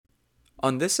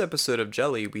On this episode of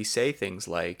Jelly, we say things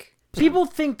like, People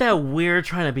think that we're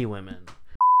trying to be women.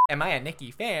 Am I a Nicki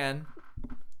fan?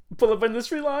 Pull up in the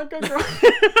Sri Lanka, girl.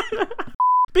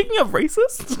 Speaking of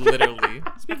racist. Literally.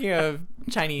 Speaking of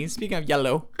Chinese, speaking of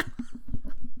yellow.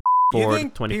 Do you For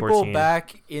think 2014. people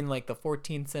back in like the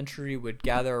 14th century would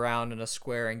gather around in a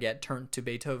square and get turned to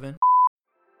Beethoven?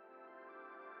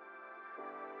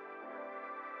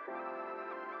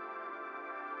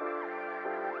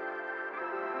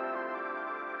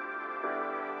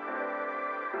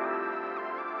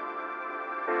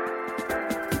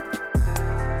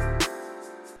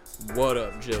 "What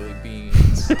up, Jelly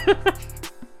Beans?"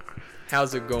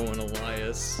 How's it going,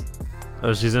 Elias?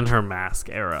 Oh, she's in her mask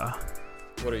era.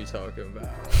 What are you talking about?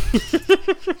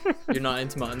 You're not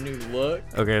into my new look?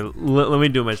 Okay, let me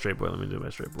do my straight boy.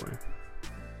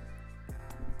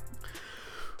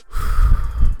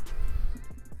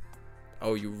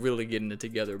 Oh, you really getting it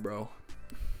together, bro.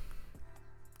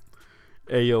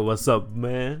 Hey, yo, what's up,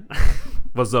 man?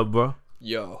 What's up, bro?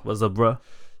 Yo, What's up, bro?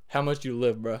 how much you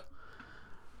live, bro?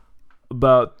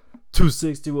 About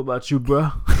 260. What about you,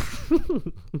 bro?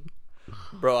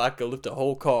 Bro, I could lift a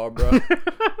whole car, bro.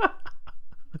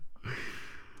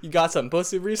 You got some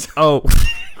pussy recently? Oh.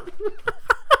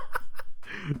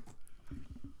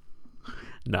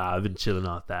 Nah, I've been chilling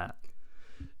off that.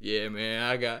 Yeah, man,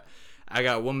 I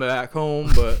got one back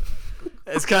home, but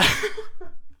it's kind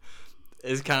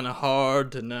of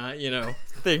hard to not,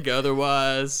 think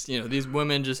otherwise. These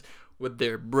women just with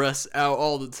their breasts out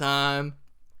all the time.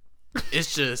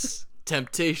 It's just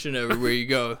temptation everywhere you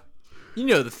go. You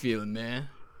know the feeling, man.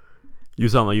 You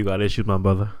sound like you got issues, my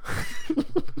brother.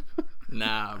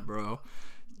 Nah, bro.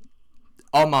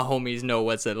 All my homies know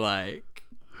what's it like.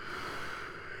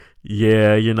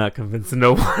 Yeah, you're not convincing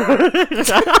no one.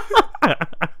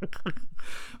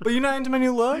 But you're not into my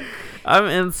new look? I'm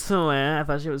into it. I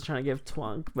thought she was trying to give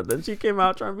twunk, but then she came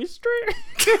out trying to be straight.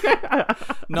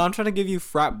 No, I'm trying to give you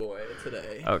frat boy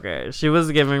today. Okay, she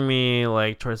was giving me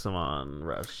like Troye Sivan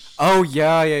Rush. Oh,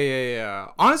 yeah.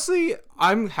 Honestly,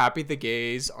 I'm happy the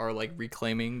gays are like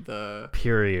reclaiming the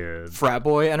Period. frat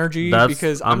boy energy That's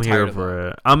because I'm tired here of for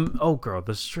it. it. Oh girl,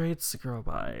 the straights girl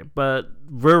bye. But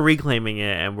we're reclaiming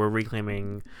it and we're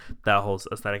reclaiming that whole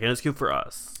aesthetic and it's cute for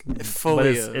us. It fully But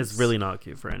is. it's really not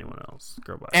cute for anyone else.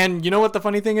 Girl bye. And you know what the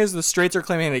funny thing is? The straights are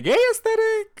claiming the gay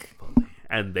aesthetic.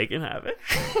 And they can have it.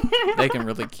 They can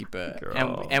really keep it.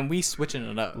 Girl. And we switching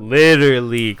it up.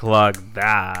 Literally clock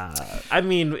that. I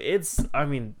mean,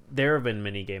 there have been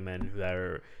many gay men that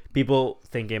are people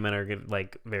think gay men are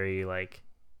like very like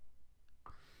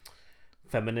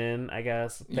feminine, I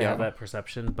guess. They have that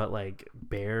perception, but like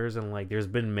bears and like there's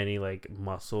been many like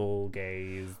muscle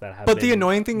gays that have But the been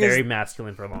annoying thing very is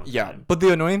masculine for a long Yeah, time. but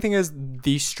the annoying thing is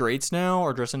these straights now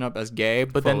are dressing up as gay,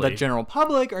 but then the Fully. general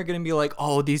public are going to be like,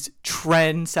 oh, these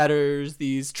trendsetters,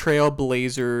 these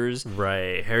trailblazers.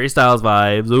 Right. Harry Styles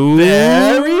vibes. Ooh.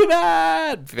 Very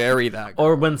that. Very that.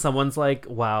 Or when someone's like,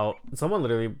 wow, someone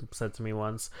literally said to me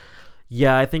once,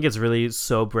 yeah, I think it's really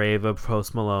so brave of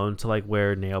Post Malone to like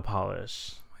wear nail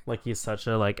polish. Like he's such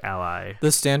a like ally.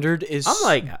 The standard is I'm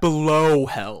like- below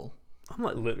hell. I'm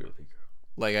like literally.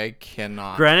 Like I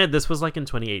cannot. Granted, this was like in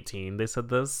 2018. They said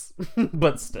this,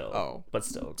 but still. Oh. But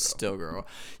still. Girl. Still, girl.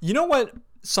 You know what?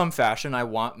 Some fashion I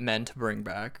want men to bring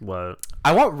back. What?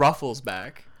 I want ruffles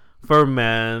back. For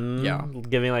men. Yeah.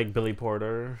 Giving like Billy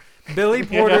Porter. Billy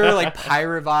Porter, like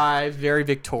pirate vibes, very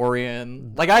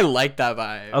Victorian. Like I like that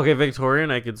vibe. Okay,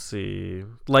 Victorian, I could see.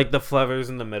 Like the flowers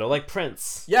in the middle, like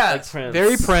Prince. Yeah, like it's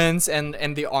very Prince and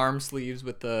the arm sleeves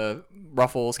with the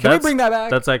ruffles. Can we bring that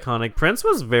back? That's iconic. Prince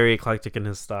was very eclectic in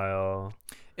his style.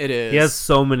 It is. He has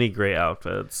so many great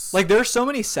outfits. Like there's so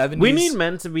many 70s. We need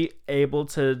men to be able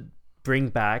to bring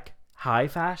back high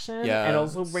fashion and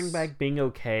also bring Yes. back being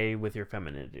okay with your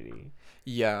femininity.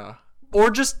 Yeah. Or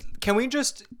can we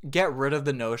just get rid of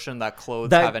the notion that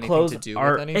clothes have anything to do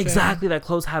with anything? Exactly, that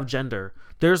clothes have gender.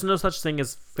 There's no such thing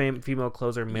as female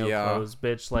clothes or male Yeah. clothes,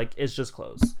 bitch. Like, it's just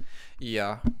clothes.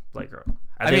 Yeah. Like, girl.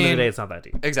 At the end of the day, it's not that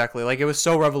deep. Exactly. Like it was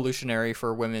so revolutionary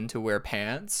for women to wear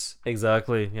pants.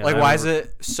 Exactly. Yeah, Like why is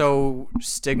it so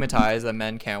stigmatized that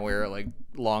men can't wear like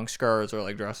long skirts or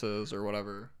like dresses or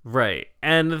whatever? Right.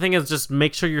 And the thing is, just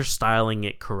make sure you're styling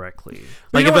it correctly.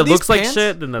 But Like, you know if what? it looks These like pants-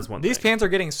 shit, then that's one These thing. pants are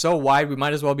getting so wide, we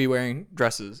might as well be wearing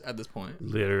dresses at this point.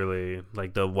 Literally.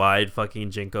 Like, the wide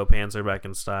fucking Jinko pants are back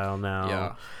in style now.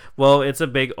 Yeah. Well, it's a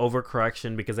big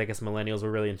overcorrection because I guess millennials were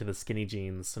really into the skinny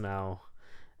jeans. So now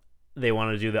they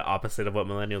want to do the opposite of what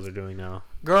millennials are doing now.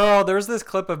 Girl, there's this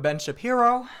clip of Ben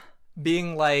Shapiro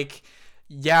being like,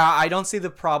 yeah, I don't see the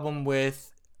problem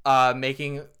with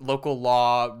making local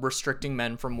law restricting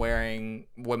men from wearing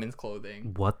women's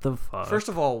clothing. What the fuck? First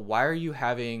of all, why are you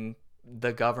having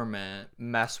the government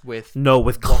mess with no,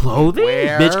 with clothing?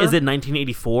 wear? Bitch, is it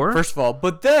 1984? First of all,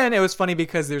 but then it was funny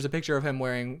because there's a picture of him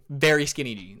wearing very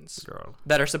skinny jeans Girl.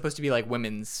 that are supposed to be like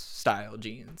women's style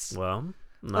jeans. Well,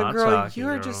 Like, not girl, shocking,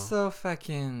 you're girl. just so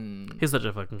fucking. He's such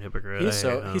a fucking hypocrite. He's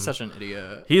I hate him. such an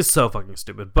idiot. He's so fucking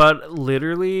stupid. But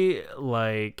literally,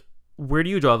 like, where do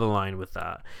you draw the line with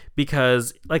that?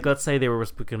 Because, like, let's say they were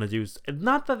gonna do,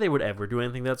 not that they would ever do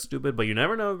anything that's stupid, but you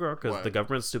never know, girl, because What? the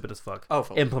government's stupid as fuck. Oh,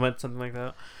 fully. Implement something like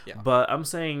that. Yeah. But I'm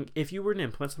saying, if you were to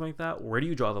implement something like that, where do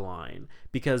you draw the line?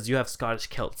 Because you have Scottish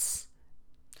kilts.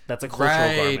 That's a cultural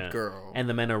Right, garment, girl. and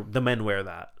the men wear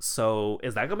that. So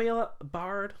is that gonna be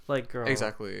barred? Like, girl,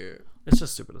 Exactly. It's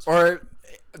just stupid as fuck. Or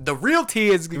the real tea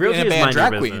is The real gonna tea is ban mind your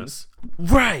drag business.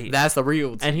 queens. Right. That's the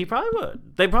real tea. And he probably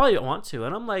would. They probably don't want to.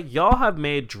 And I'm like, y'all have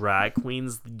made drag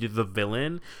queens the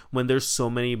villain when there's so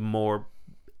many more,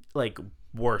 like,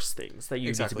 worse things that you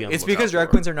need to Exactly. be on the It's because lookout drag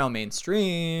for. queens are now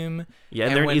mainstream. Yeah,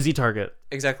 and they're when- an easy target.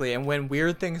 Exactly. And when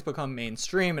weird things become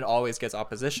mainstream, it always gets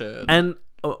opposition. And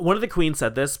one of the queens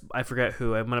said this. I forget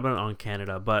who. It might have been on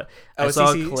Canada, but I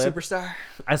saw a OCC clip. superstar.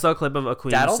 I saw a clip of a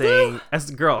queen That'll saying, do? as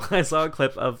a girl, I saw a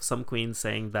clip of some queen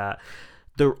saying that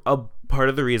a part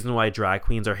of the reason why drag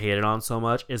queens are hated on so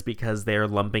much is because they're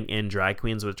lumping in drag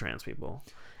queens with trans people.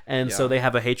 And so Yeah. they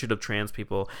have a hatred of trans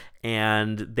people,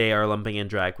 and they are lumping in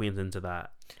drag queens into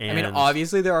that. And I mean,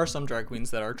 obviously there are some drag queens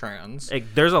that are trans,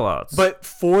 there's a lot. but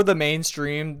for the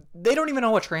mainstream, they don't even know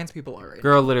what trans people are. Right?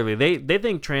 Girl, literally, they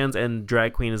think trans and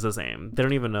drag queen is the same. They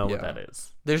don't even know what Yeah. that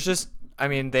is. There's just, I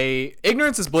mean,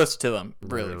 ignorance is bliss to them,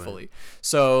 really, Literally. fully.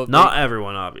 So Not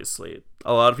everyone, obviously.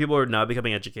 A lot of people are now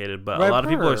becoming educated, but a lot of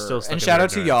people are still stuck And in shout their out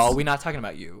to ignorance. y'all. We're not talking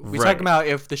about you. We're Right. talking about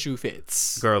if the shoe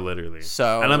fits. Girl, literally.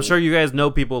 So And I'm sure you guys know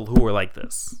people who are like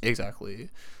this. Exactly.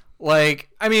 Like,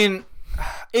 I mean,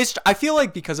 I feel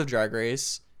like because of Drag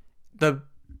Race, the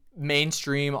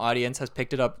mainstream audience has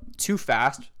picked it up too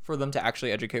fast for them to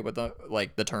actually educate with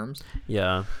the terms.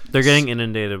 Yeah, they're getting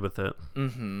inundated with it.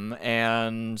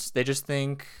 And they just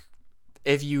think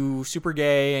if you super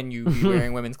gay and you be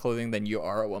wearing women's clothing, then you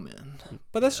are a woman.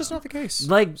 But that's just not the case.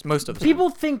 Like, most of the people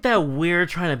think that we're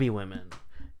trying to be women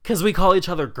because we call each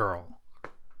other girl.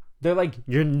 They're like,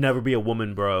 "You'll never be a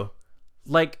woman, bro."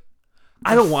 Like,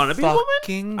 I don't want to be a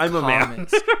woman. I'm a man.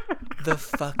 comments, the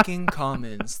fucking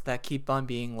comments that keep on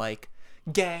being like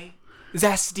gay,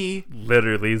 zesty.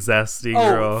 Literally zesty,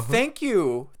 Oh, girl. thank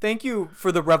you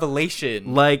for the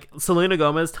revelation. Like, Selena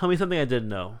Gomez, tell me something I didn't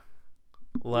know.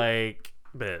 Like,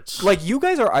 bitch. Like, you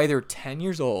guys are either 10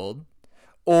 years old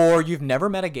or you've never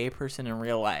met a gay person in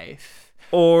real life.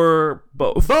 Or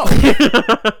both.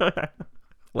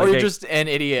 Or you're just an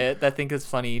idiot that thinks it's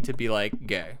funny to be like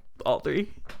gay. all three.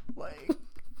 Like,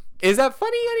 is that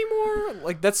funny anymore?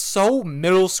 Like, that's so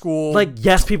middle school. Like,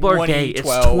 yes, people are gay. It's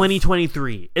 2012.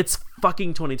 2023. It's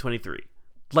fucking 2023.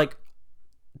 Like,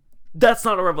 that's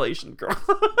not a revelation, girl.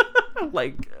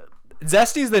 Like,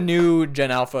 Zesty's the new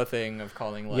Gen Alpha thing of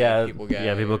calling like people gay.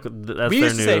 Yeah, people. That's We their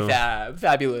used to new. say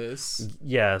fabulous.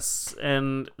 Yes,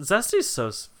 and Zesty's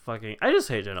so fucking. I just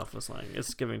hate Gen Alpha slang.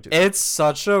 It's giving too. It's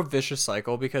such a vicious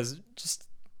cycle because just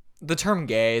the term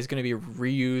gay is going to be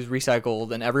reused,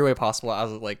 recycled in every way possible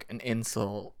as like an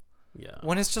insult. Yeah,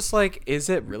 When it's just like, is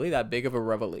it really that big of a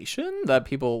revelation that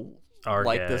people Are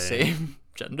like the gay. same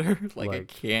gender? Like, I Like-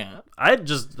 can't. I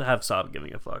just have stopped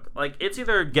giving a fuck. Like, it's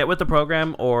either get with the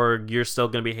program or you're still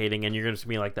gonna be hating and you're gonna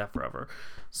be like that forever.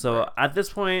 So at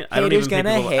this point, I don't Haters even pay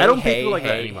gonna people. I don't pay hate, people like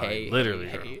that hate, anymore. hate, Literally,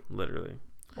 hate, girl. hate. Literally.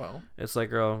 Well, It's like,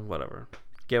 girl, whatever.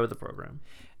 Get with the program.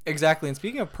 exactly. And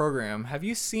speaking of program, have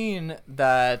you seen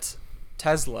that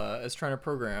Tesla is trying to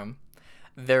program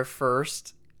their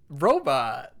first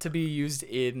robot to be used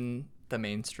in the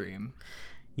mainstream?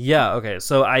 Yeah, okay.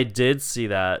 So I did see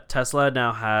that Tesla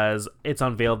now it's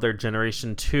unveiled their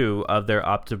generation 2 of their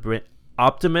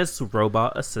Optimus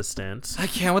robot assistant. I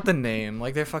can't with the name.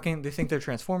 Like, they think they're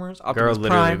Transformers. Girl, Optimus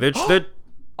literally. Prime. They're-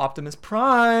 Optimus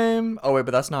Prime. Oh wait,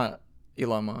 but that's not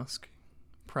Elon Musk.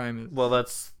 Prime is. well,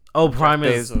 that's Prime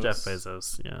is Bezos. Jeff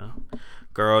Bezos. Yeah.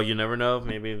 Girl, you never know.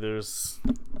 Maybe there's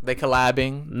They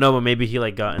collabing. no, but maybe he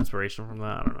like got inspiration from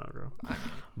that. I don't know, girl.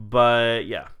 But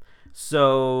yeah.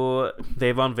 So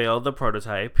they've unveiled the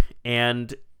prototype,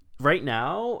 and right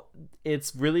now it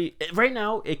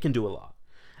can do a lot.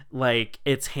 Like,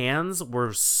 its hands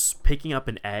were picking up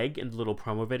an egg in the little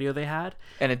promo video they had.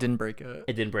 And it didn't break it.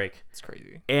 It didn't break. It's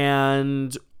crazy.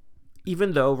 And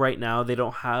even though right now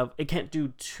it can't do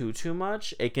too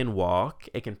much, it can walk,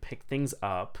 it can pick things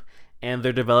up, and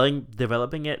they're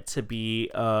developing it to be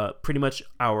pretty much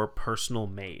our personal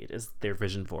maid is their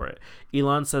vision for it.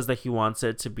 Elon says that he wants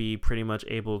it to be pretty much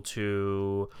able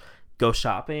to go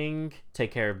shopping,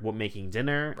 take care of making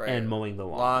dinner, Right. and mowing the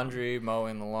lawn. Laundry,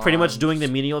 mowing the lawn. Pretty much doing the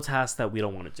menial tasks that we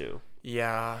don't want to do.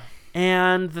 Yeah.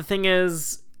 And the thing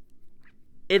is,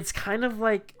 it's kind of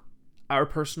like our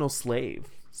personal slave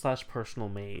 / personal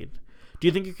maid. Do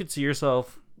you think you could see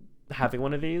yourself having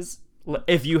one of these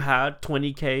if you had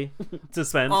 $20K to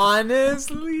spend?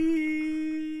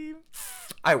 Honestly,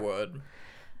 I would.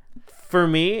 For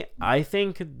me, I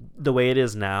think the way it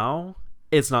is now,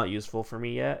 it's not useful for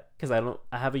me yet because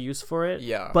I have a use for it.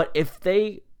 Yeah. But if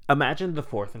they imagine the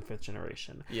 4th and 5th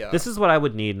generation, this is what I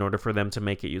would need in order for them to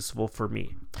make it useful for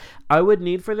me. I would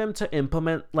need for them to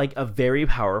implement like a very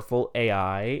powerful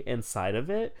AI inside of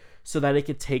it so that it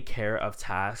could take care of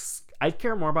tasks. I'd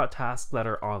care more about tasks that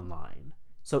are online,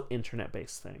 so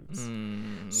internet-based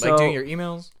things. Like doing your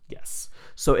emails. Yes.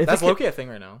 So if That's low-key a thing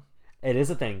right now. it is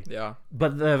a thing. Yeah.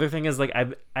 But the other thing is, like,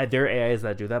 there are AIs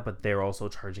that do that, but they're also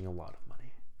charging a lot of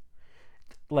money.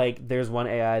 Like, there's one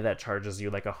AI that charges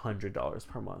you like $100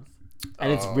 per month,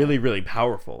 and it's really, really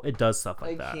powerful. It does stuff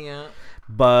like that. Can't.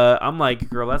 But I'm like,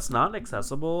 girl, that's not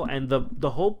accessible. And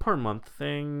the whole per month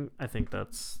thing, I think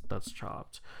that's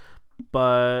chopped.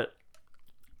 But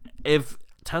if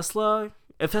Tesla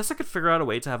could figure out a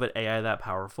way to have an AI that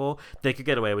powerful, they could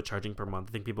get away with charging per month.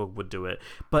 I think people would do it.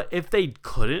 But if they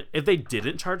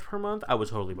didn't charge per month, I would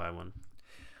totally buy one.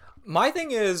 My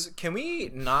thing is, can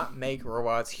we not make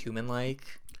robots human-like?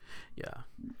 Yeah.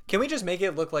 Can we just make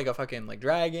it look like a fucking like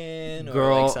dragon or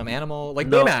Girl, like some animal? Like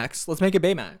no. Baymax. Let's make it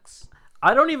Baymax.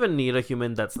 I don't even need a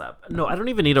human that's that. No, I don't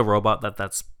even need a robot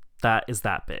that is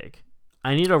that big.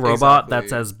 I need a robot Exactly.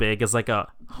 that's as big as like a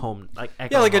home, like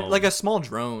Echo Yeah, Home. like a small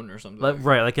drone or something.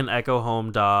 Like an Echo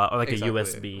Home Dot or like Exactly, a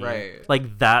USB, right.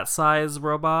 Like that size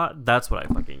robot. That's what I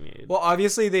fucking need. Well,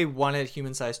 obviously they wanted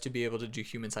human size to be able to do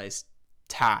human size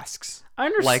tasks, I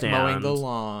understand, like mowing the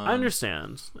lawn. I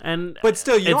understand, and But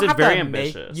still, you don't have very to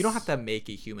ambitious. make. You don't have to make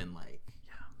it human like.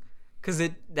 Because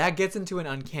that gets into an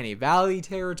uncanny valley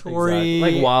territory.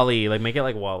 Exactly. Like Wall-E, like make it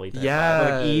like Wall-E. Type Yes.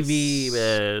 like Eevee,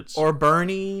 bitch. Or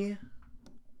Bernie.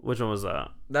 Which one was that?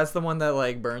 That's the one that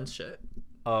like burns shit.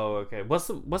 Oh, okay. What's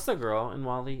the girl in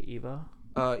Wall-E? Eva.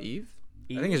 Eve?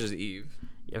 I think it's just Eve.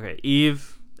 Okay,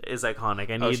 Eve is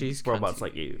iconic. I need she's robots cunty.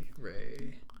 like Eve.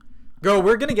 Right. Go.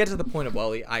 We're gonna get to the point of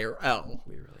Wall-E IRL.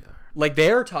 We really are. Like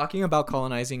they're talking about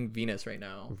colonizing Venus right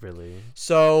now. Really?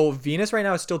 So Venus right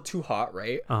now is still too hot,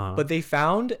 right? Uh-huh. But they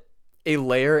found a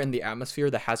layer in the atmosphere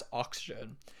that has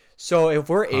oxygen. So if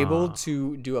we're able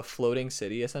to do a floating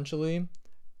city, essentially,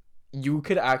 you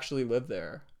could actually live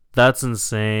there. That's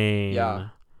insane. Yeah.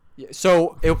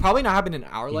 So it will probably not happen in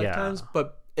our lifetimes,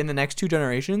 but in the next 2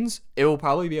 generations, it will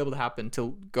probably be able to happen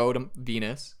to go to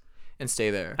Venus and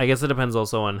stay there. I guess it depends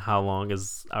also on how long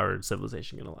is our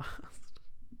civilization gonna last.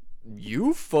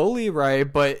 You fully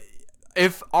right, but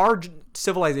if our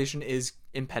civilization is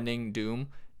impending doom,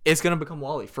 it's gonna become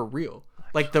Wall-E for real.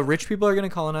 Like the rich people are gonna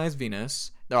colonize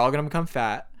Venus. They're all gonna become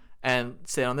fat and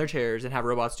sit on their chairs and have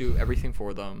robots do everything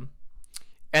for them.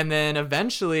 And then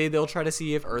eventually they'll try to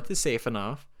see if Earth is safe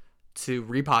enough to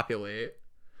repopulate.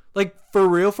 Like for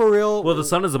real. Well, the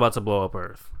sun is about to blow up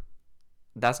Earth.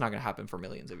 That's not gonna happen for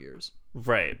millions of years.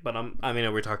 Right, but I mean,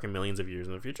 are we talking millions of years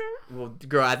in the future? Well,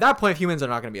 girl, at that point, humans are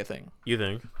not gonna be a thing. You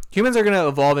think? Humans are gonna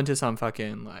evolve into some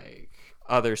fucking like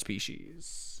other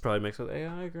species. Probably mixed with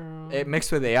AI, girl. It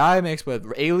mixed with AI, mixed with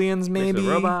aliens, maybe. Mixed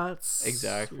with robots.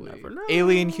 Exactly. You never know.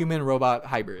 Alien, human, robot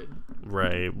hybrid.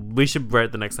 Right. We should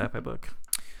write the next sci-fi book.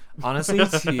 Honestly,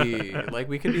 see, like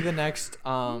we could be the next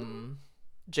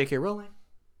J.K. Rowling.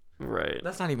 Right.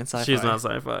 That's not even sci-fi. She's not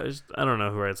sci-fi. I don't know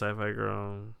who writes sci-fi,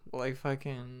 girl. Like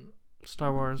fucking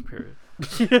Star Wars, period.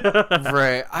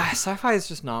 right. Sci-fi is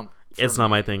just not. It's not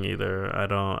my thing either.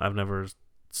 I've never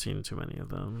seen too many of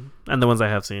them, and the ones I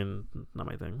have seen, not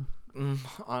my thing.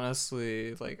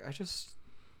 Honestly, like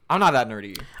I'm not that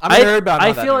nerdy. I'm a nerd, but I'm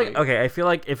not that feel nerdy. like I feel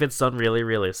like if it's done really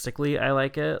realistically, I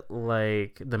like it.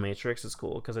 Like The Matrix is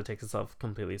cool because it takes itself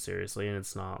completely seriously and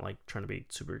it's not like trying to be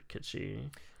super kitschy.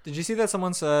 Did you see that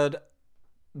someone said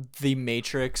The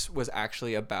Matrix was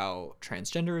actually about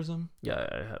transgenderism? Yeah,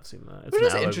 I have seen that. It's Which an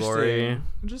is allegory. interesting.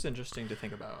 Which is interesting to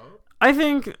think about. I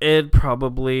think it's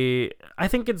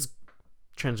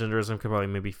transgenderism could probably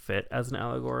maybe fit as an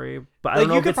allegory, but I don't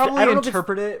know. You could probably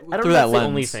interpret it I don't through know that if lens. the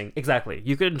only thing. Exactly,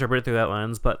 you could interpret it through that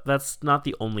lens, but that's not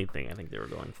the only thing I think they were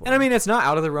going for. And I mean, it's not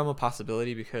out of the realm of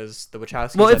possibility because the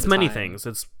Wachowskis. well, at it's the many time-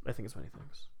 things. I think it's many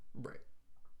things. Right.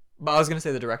 But I was gonna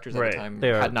say the directors at Right, the time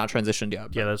they are. had not transitioned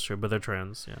yet. Yeah, that's true, but they're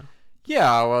trans. Yeah.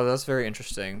 Yeah, well, that's very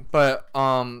interesting. But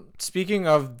speaking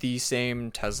of the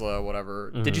same Tesla,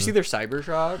 whatever, did you see their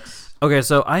Cybertrucks? Okay,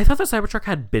 so I thought the Cybertruck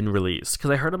had been released because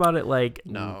I heard about it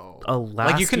No.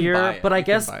 last you can year. buy it. But I You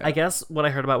can guess buy I it. guess what I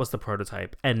heard about was the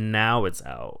prototype, and now it's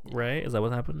out. Right? Is that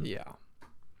what happened? Yeah.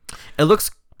 It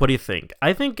looks. What do you think?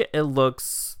 I think it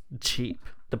looks cheap.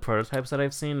 The prototypes that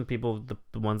I've seen,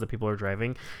 the ones that people are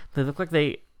driving, they look like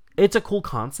It's a cool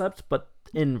concept, but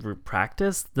in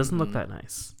practice, doesn't look that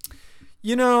nice.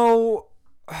 You know,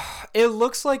 it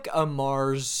looks like a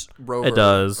Mars rover. It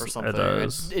does. Or something. It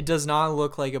does. It does not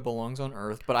look like it belongs on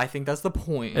Earth, but I think that's the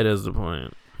point. It is the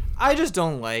point. I just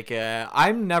don't like it.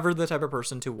 I'm never the type of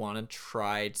person to want to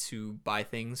try to buy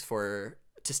things to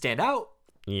stand out.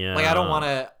 Yeah. Like, I don't want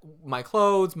to. My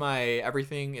clothes, my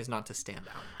everything is not to stand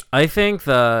out. I think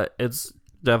that it's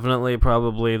definitely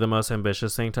probably the most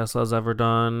ambitious thing Tesla's ever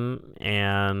done,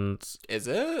 and Is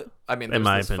it? I mean, In there's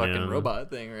my this fucking opinion. robot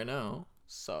thing right now.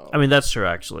 So I mean that's true.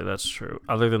 Actually, that's true.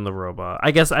 Other than the robot,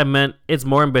 I guess I meant it's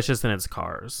more ambitious than its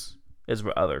cars. Its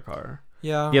other car.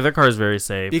 yeah, The other car is very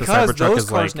safe. because the Cybertruck those is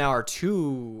cars like now are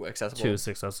too accessible. too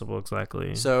accessible.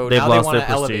 Exactly. So they've now they lost wanna their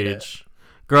elevate it. prestige.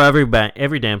 Girl,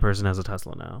 every damn person has a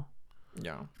Tesla now.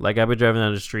 Yeah, Like I've been driving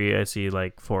down the street, I see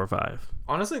like 4 or 5.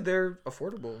 honestly, they're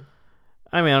affordable.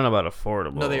 I mean, I don't know about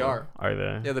affordable. No, they are. Are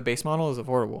they? Yeah, the base model is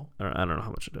affordable. I don't know how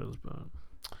much it is, but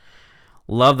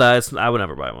love that. I would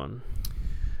never buy one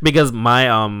because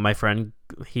my friend,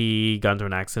 he got into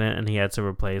an accident and he had to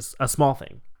replace a small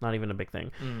thing, not even a big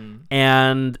thing,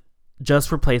 and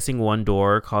just replacing one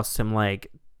door cost him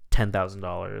like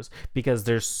 $10,000 because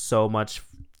there's so much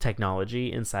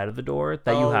technology inside of the door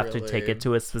that you Oh, have to take really? it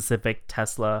to a specific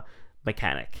Tesla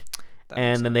mechanic. That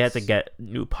makes And then they have to sense. get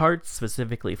new parts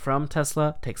specifically from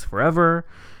Tesla. Takes forever.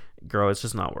 Girl, it's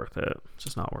just not worth it. It's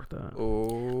just not worth it.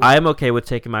 Oh, I'm okay with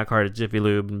taking my car to Jiffy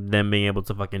Lube and then being able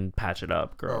to fucking patch it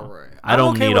up, girl. alright. I don't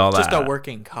I'm okay need with all just that. a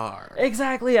working car.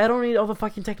 Exactly. I don't need all the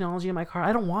fucking technology in my car.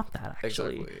 I don't want that,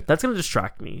 actually. Exactly. That's going to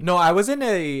distract me. No, I was in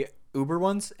a Uber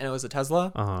once and it was a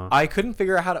Tesla. Uh-huh. I couldn't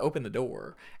figure out how to open the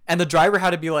door, and the driver had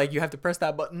to be like, "You have to press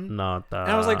that button." Not that.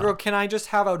 And I was like, "Girl, can I just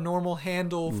have a normal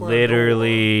handle for a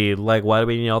Literally, like, why do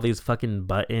we need all these fucking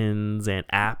buttons and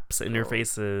apps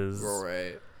interfaces? door?"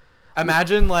 Right.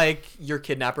 Imagine like your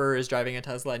kidnapper is driving a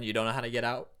Tesla and you don't know how to get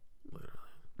out.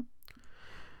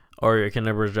 Or your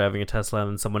kidnapper is driving a Tesla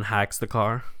and someone hacks the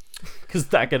car. Because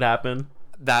that could happen.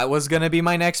 That was gonna be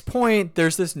my next point.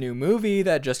 There's this new movie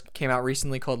that just came out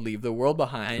recently called Leave the World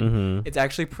Behind. Mm-hmm. It's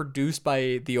actually produced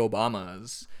by the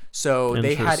Obamas. So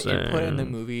they had input in the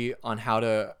Interesting. movie on how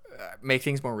to make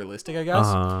things more realistic, I guess.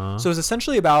 Uh-huh. So it's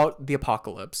essentially about the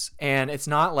apocalypse, and it's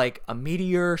not like a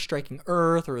meteor striking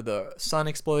Earth or the sun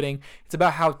exploding. It's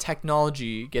about how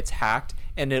technology gets hacked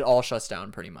and it all shuts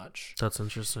down pretty much. That's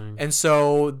interesting. And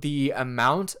so the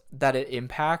amount that it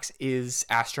impacts is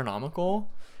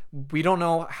astronomical. We don't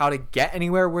know how to get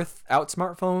anywhere without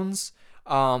smartphones.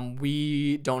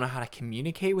 We don't know how to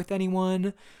communicate with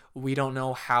anyone. We don't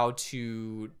know how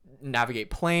to navigate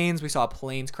planes. We saw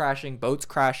planes crashing, boats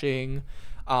crashing.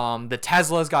 The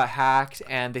Teslas got hacked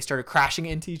and they started crashing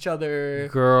into each other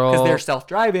Girl. because they're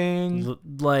self-driving.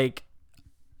 Like,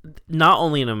 not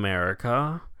only in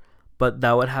America, but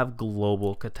that would have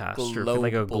global catastrophe,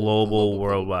 like a global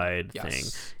worldwide Yes.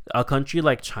 thing. A country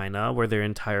like China, where their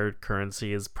entire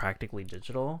currency is practically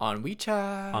digital, On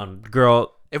WeChat.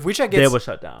 girl, If WeChat they gets will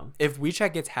shut down. if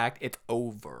WeChat gets hacked, it's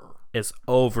over. It's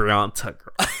over on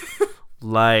girl.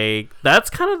 Like,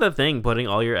 that's kind of the thing, putting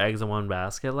all your eggs in one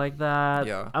basket like that.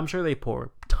 Yeah. I'm sure they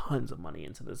pour tons of money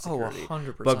into this Oh, security.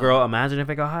 100%. But girl, imagine if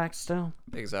it got hacked still.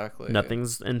 Exactly.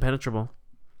 Nothing's impenetrable.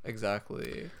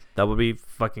 Exactly. That would be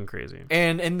fucking crazy.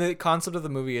 And the concept of the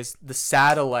movie is the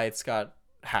satellites got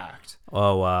hacked.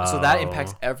 Oh, wow. So that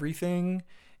impacts everything.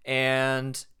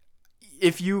 And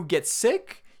if you get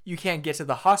sick, you can't get to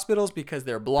the hospitals because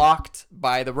they're blocked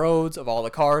by the roads of all the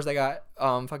cars that got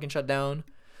fucking shut down.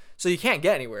 So you can't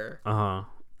get anywhere. Uh-huh.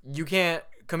 You can't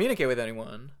communicate with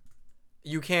anyone.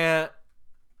 You can't,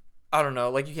 I don't know,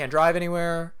 like you can't drive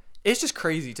anywhere. It's just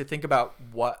crazy to think about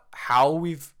how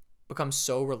we've become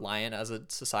so reliant as a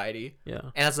society Yeah.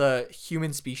 and as a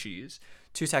human species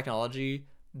to technology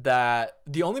that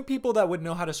the only people that would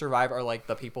know how to survive are like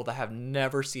the people that have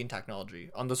never seen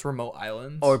technology on those remote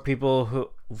islands. Or people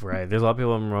who, right, there's a lot of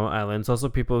people on remote islands. Also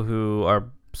people who are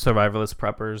survivalist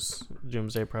preppers,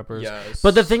 doomsday preppers. Yes.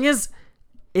 But the thing is,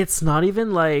 it's not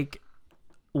even like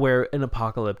where in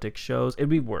apocalyptic shows, it'd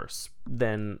be worse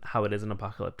than how it is in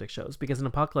apocalyptic shows. Because in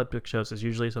apocalyptic shows, it's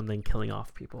usually something killing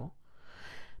off people.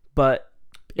 But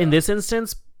in this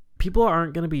instance, people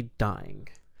aren't going to be dying.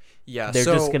 yeah, They're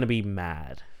so, just going to be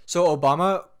mad. So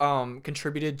Obama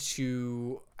contributed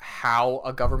to how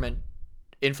a government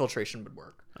infiltration would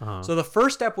work. So the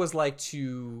first step was like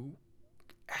to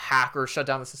hack or shut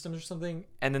down the systems or something,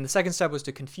 and then the second step was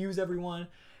to confuse everyone,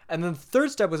 and then the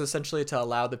third step was essentially to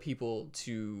allow the people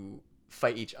to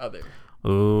fight each other.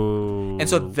 Ooh. And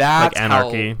so that's like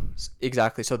anarchy.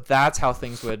 Exactly. So that's how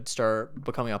things would start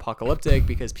becoming apocalyptic,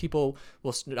 because people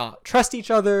will not trust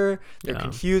each other. They're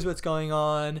confused what's going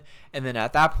on, and then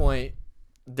at that point,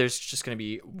 there's just going to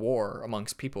be war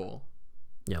amongst people.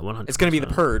 Yeah, 100%. It's going to be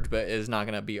the purge, but it's not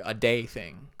going to be a day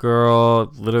thing.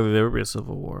 Girl, literally, there would be a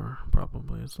civil war.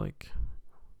 Probably. It's like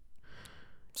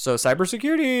So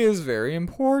cybersecurity is very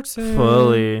important.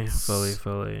 fully.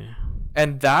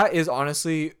 And that is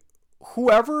honestly,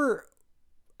 whoever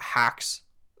hacks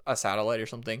a satellite or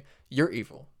something, you're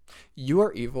evil. You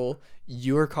are evil.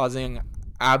 You are causing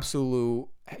absolute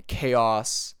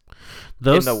chaos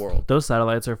in the world. Those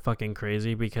satellites are fucking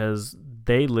crazy because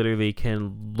they literally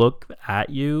can look at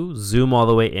you, zoom all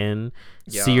the way in,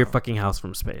 see your fucking house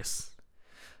from space.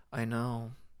 I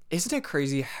know. Isn't it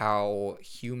crazy how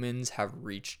humans have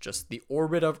reached just the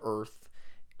orbit of Earth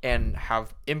and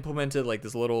have implemented like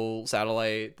this little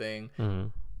satellite thing? Mm-hmm.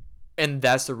 And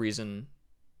that's the reason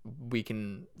we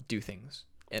can do things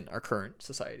in our current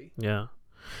society. Yeah.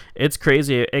 It's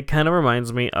crazy. It kind of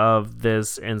reminds me of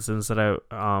this instance that I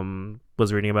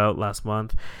was reading about last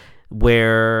month,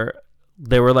 where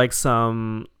there were like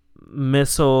some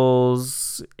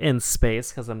missiles in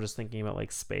space, because I'm just thinking about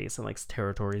like space and like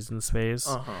territories in space.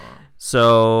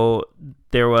 So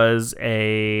there was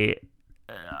a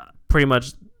pretty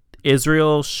much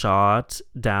Israel shot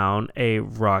down a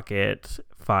rocket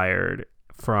fired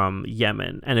from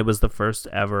Yemen, and it was the first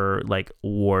ever like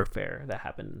warfare that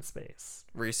happened in space.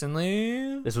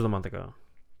 Recently? This was a month ago.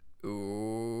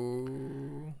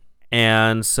 Ooh.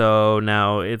 And so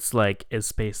now it's like, is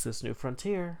space this new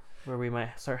frontier where we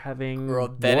might start having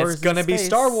Then wars it's gonna in be space?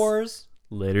 Star Wars.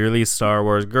 Literally Star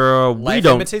Wars, girl. Life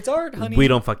imitates art, honey. We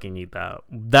don't fucking need that.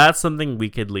 That's something we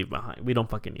could leave behind. We don't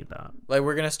fucking need that. Like,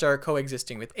 we're gonna start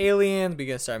coexisting with aliens. We're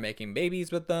gonna start making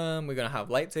babies with them. We're gonna have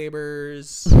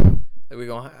lightsabers. Like, we're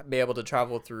gonna be able to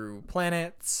travel through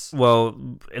planets.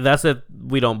 Well, that's if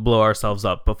we don't blow ourselves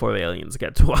up before the aliens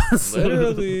get to us.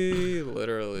 Literally.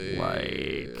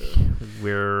 Like,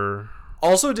 we're...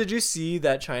 Also, did you see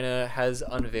that China has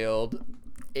unveiled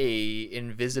a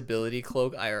invisibility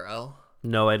cloak IRL?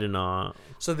 No, I did not.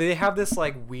 So they have this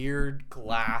like weird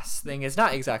glass thing. It's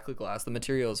not exactly glass. The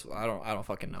material is, I don't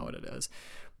fucking know what it is.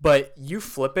 But you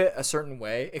flip it a certain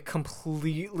way, it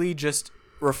completely just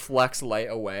reflects light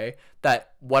away,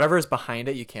 that whatever is behind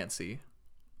it you can't see.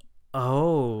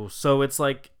 Oh, so it's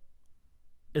like,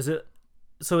 is it?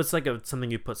 So it's like something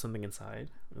you put something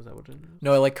inside. Is that what it is?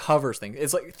 No, it like covers things.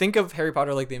 It's like, think of Harry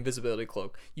Potter like the invisibility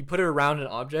cloak. You put it around an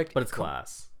object, But it's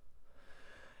glass.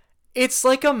 It's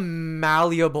like a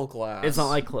malleable glass. It's not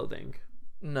like clothing.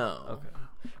 No. Okay.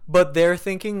 But they're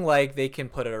thinking like they can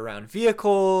put it around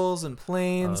vehicles and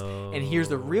planes. And here's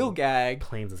the real gag.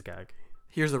 Planes is gag.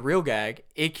 Here's the real gag.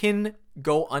 It can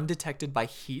go undetected by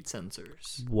heat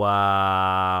sensors.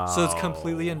 Wow. So it's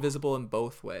completely invisible in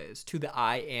both ways, to the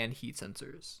eye and heat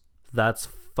sensors. That's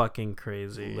fucking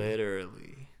crazy.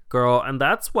 Literally. Girl, and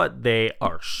that's what they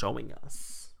are showing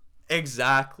us.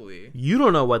 Exactly. You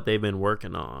don't know what they've been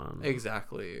working on.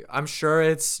 Exactly. I'm sure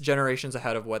it's generations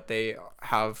ahead of what they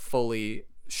have fully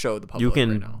showed the public. You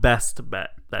can right now. best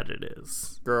bet that it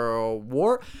is. Girl,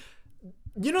 war.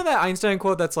 You know that Einstein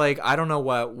quote that's like, I don't know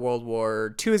what World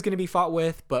War II is going to be fought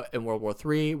with, but in World War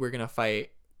III, we're going to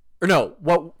fight. Or no,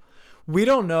 we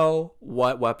don't know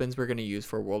what weapons we're going to use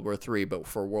for World War III, but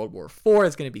for World War IV,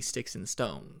 it's going to be sticks and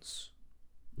stones.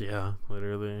 Yeah,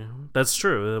 literally. That's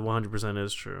true. It 100%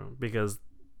 is true. Because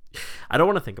I don't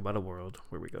want to think about a world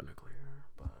where we go nuclear,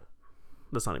 but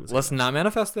let's not even say Let's not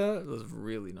manifest that. Let's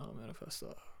really not manifest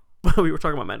that. that. We were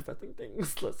talking about manifesting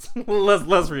things. Let's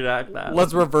redact that.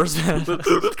 Let's reverse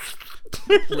that.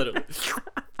 Literally.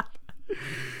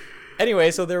 Anyway,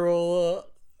 so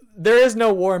there is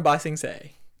no war in Ba Sing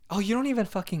Se. Oh, you don't even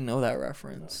fucking know that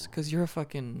reference because you're a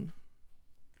fucking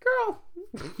girl.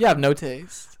 You have no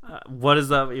taste. What is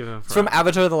that even from? It's from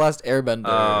Avatar: The Last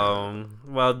Airbender.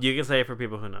 Well, you can say it for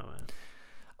people who know it.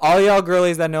 All y'all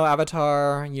girlies that know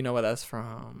Avatar, you know what that's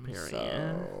from. Period.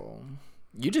 So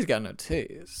you just got no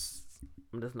taste.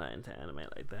 I'm just not into anime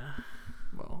like that.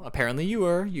 Well, apparently you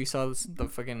were. You saw the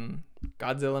fucking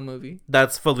Godzilla movie.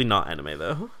 That's fully not anime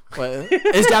though. Well,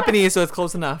 it's Japanese, so it's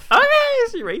close enough. Okay,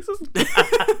 is she racist?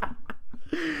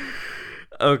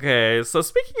 Okay, so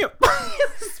speaking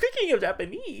of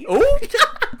Japanese. Oh.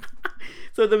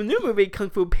 So the new movie Kung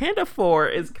Fu Panda 4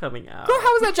 is coming out. Girl,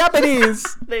 how is that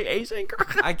Japanese? They Asian girl.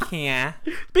 I can't.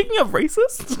 Speaking of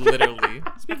racist, Literally.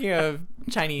 Speaking of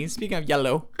Chinese, speaking of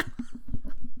yellow.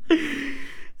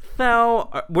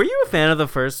 now, were you a fan of the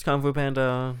first Kung Fu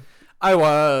Panda? I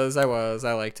was. I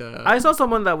liked it. I saw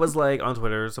someone that was like on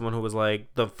Twitter, someone who was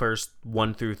like the first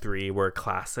 1 through 3 were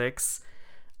classics.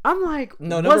 I'm like,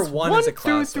 No, number was 1 is a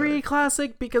through classic. 3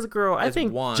 classic? Because girl, I It's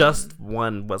think 1. just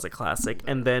 1 was a classic,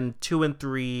 and then 2 and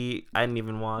 3 I didn't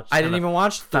even watch. I didn't even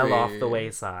watch 3. Fell off the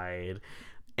wayside.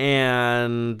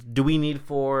 And do we need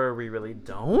 4? We really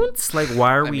don't. Like,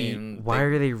 why are why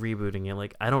are they rebooting it?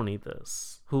 Like, I don't need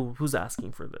this. Who's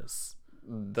asking for this?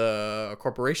 The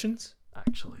corporations?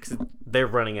 Actually, they're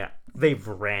running out. They've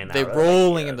ran out. They're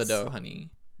rolling in the dough, honey.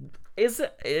 Is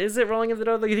it rolling in the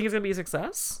dough? You think it's gonna be a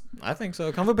success? I think so.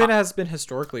 Kung Fu Panda has been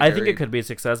historically. I think it could be a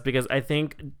success because I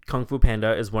think Kung Fu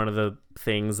Panda is one of the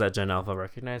things that Gen Alpha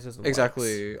recognizes. And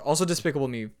exactly. likes. Also, Despicable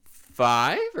Me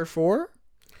 5 or 4.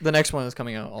 The next one is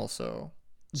coming out also.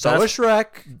 So is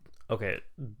Shrek. Okay,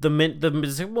 the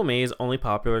Despicable Me is only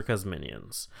popular because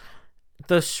Minions.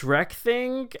 The Shrek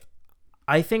thing,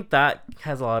 I think that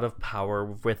has a lot of power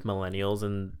with millennials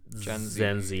and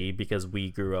Gen Z because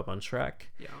we grew up on Shrek.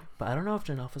 Yeah. But I don't know if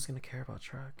Gen Alpha is going to care about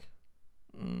Shrek.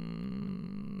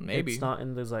 Maybe. It's not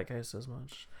in the zeitgeist as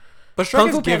much. But Shrek Kung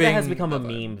is Fu Panda giving... has become a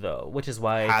meme, though, which is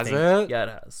why Has it? Yeah,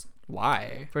 it has.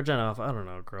 Why? For Gen Alpha, I don't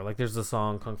know, girl. Like, there's the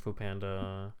song Kung Fu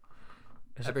Panda.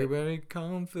 Everybody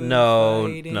Kung Fu No,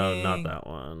 fighting. not that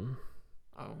one.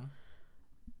 Oh.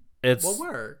 It's... Will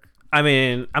work. I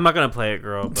mean, I'm not gonna play it,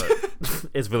 girl, but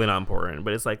it's really not important.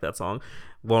 But it's like that song,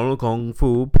 "One Kung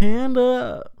Fu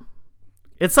Panda."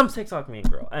 It's some TikTok meme,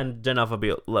 girl, and Gen Alpha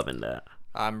be loving that.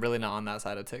 I'm really not on that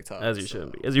side of TikTok. As you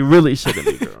shouldn't be, as you really shouldn't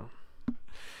be, girl.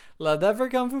 Love that for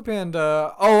Kung Fu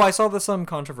Panda. Oh, I saw some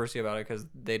controversy about it because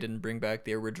they didn't bring back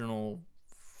the original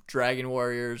Dragon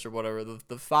Warriors or whatever.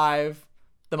 The 5,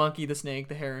 the monkey, the snake,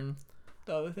 the heron,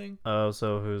 the other thing. Oh,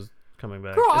 so who's coming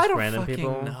back? Girl, It's I don't random fucking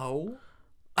people. know.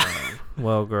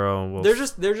 Well, girl,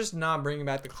 They're just not bringing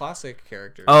back the classic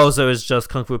characters. Oh, so it's just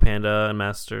Kung Fu Panda and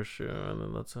Master Shu, and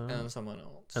then that's it. And someone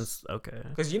else. Okay.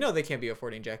 Because they can't be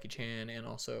affording Jackie Chan and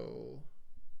also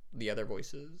the other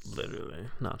voices. Literally,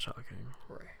 not shocking.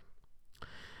 Right.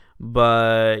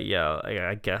 But yeah,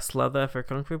 I guess love that for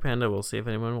Kung Fu Panda. We'll see if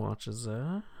anyone watches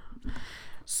it.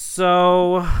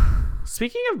 So,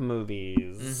 speaking of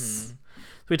movies, so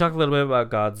we talked a little bit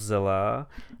about Godzilla.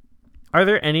 Are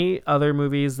there any other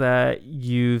movies that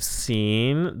you've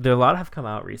seen? A lot have come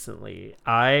out recently.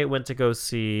 I went to go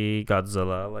see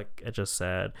Godzilla, like I just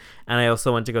said, and I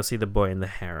also went to go see The Boy and the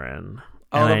Heron.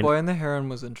 Oh, The Boy and the Heron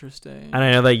was interesting. And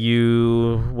I know that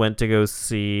you went to go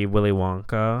see Willy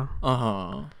Wonka.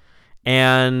 Uh-huh.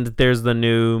 And there's the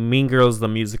new Mean Girls the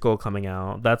musical coming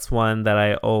out. That's one that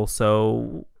I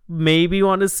also maybe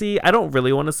want to see. I don't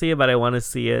really want to see it, but I want to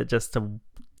see it just to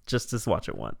watch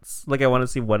it once. Like, I want to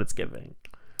see what it's giving.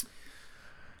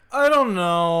 I don't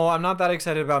know. I'm not that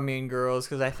excited about Mean Girls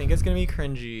because I think it's going to be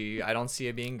cringy. I don't see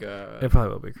it being good. It probably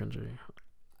will be cringy.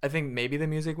 I think maybe the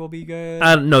music will be good.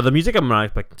 No, the music I'm not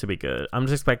expecting to be good. I'm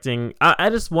just expecting... I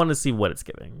just want to see what it's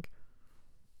giving.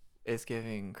 It's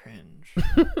giving cringe.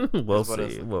 We'll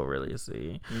see. We'll really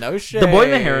see. No shit. The Boy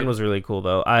and the Heron was really cool,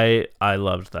 though. I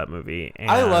loved that movie.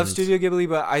 And I love Studio Ghibli,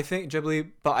 but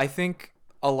I think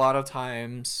a lot of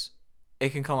times it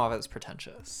can come off as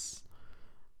pretentious.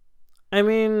 I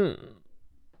mean,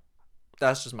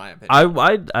 that's just my opinion.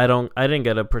 I didn't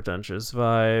get a pretentious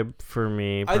vibe for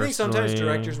me personally. I think sometimes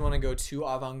directors want to go too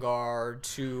avant-garde,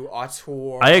 too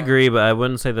auteur. I agree, but I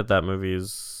wouldn't say that movie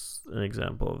is an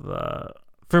example of that.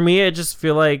 For me, I just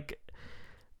feel like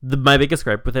my biggest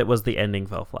gripe with it was the ending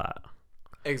fell flat.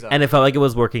 Exactly. And it felt like it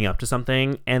was working up to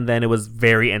something, and then it was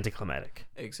very anticlimactic.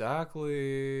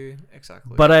 Exactly.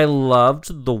 But I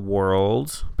loved the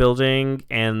world building,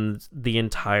 and the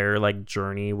entire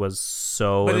journey was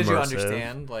so immersive. But did you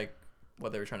understand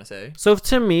what they were trying to say? So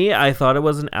to me, I thought it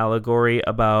was an allegory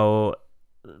about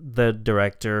the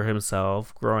director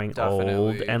himself growing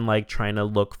old and trying to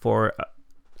look for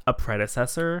a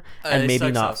predecessor and maybe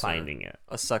not finding it.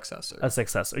 A successor.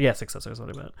 Yeah, successor is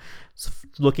what I meant. So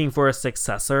looking for a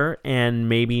successor and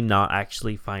maybe not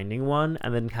actually finding one,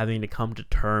 and then having to come to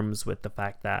terms with the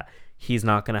fact that he's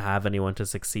not going to have anyone to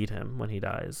succeed him when he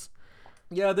dies.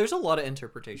 Yeah, there's a lot of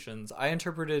interpretations. I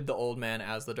interpreted the old man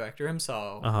as the director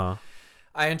himself. Uh-huh.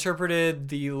 I interpreted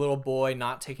the little boy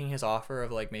not taking his offer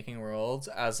of making worlds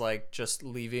as just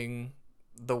leaving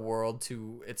the world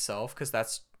to itself, because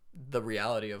that's the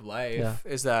reality of life,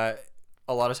 is that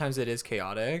a lot of times it is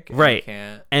chaotic, and right? you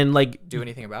can't and do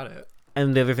anything about it.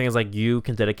 And the other thing is like you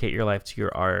can dedicate your life to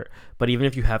your art, but even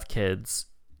if you have kids,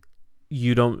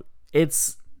 you don't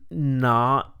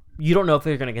know if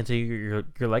they're going to continue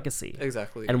your legacy.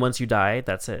 Exactly. And once you die,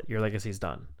 that's it. Your legacy's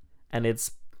done. And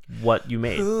it's what you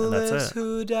made. Who and that's lives, it.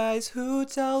 who dies, who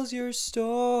tells your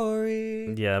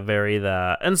story? Yeah, very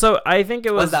that. And so I think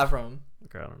it was. What's that from?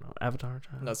 Girl, I don't know. Avatar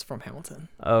child? That's from Hamilton.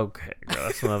 Okay, girl.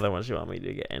 That's another one you want me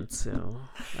to get into.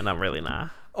 And I'm really not.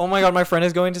 Oh my god, my friend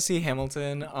is going to see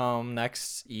Hamilton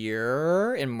next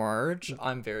year in March.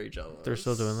 I'm very jealous. They're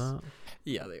still doing that?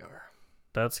 Yeah, they are.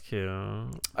 That's cute.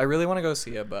 I really want to go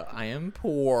see it, but I am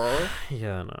poor.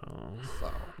 Yeah, no. So.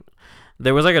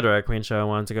 There was like a drag queen show I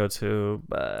wanted to go to,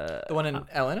 but The one in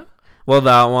Atlanta? well,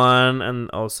 that one, and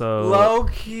also Low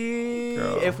key.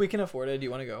 Girl. If we can afford it, do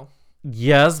you want to go?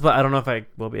 yes, but I don't know if I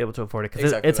will be able to afford it because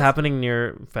Exactly, it's that's- happening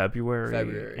near February, and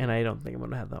February. I don't think I'm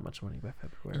gonna have that much money by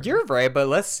February. You're right, but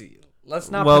let's see.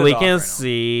 Let's not. well, put it we off can right now.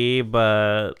 see,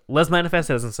 but let's manifest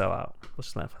it doesn't sell out. Let's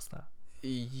just manifest that.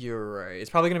 You're right.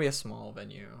 It's probably gonna be a small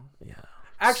venue. Yeah,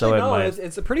 Actually, So it no. might.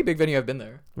 It's a pretty big venue. I've been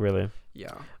there. really.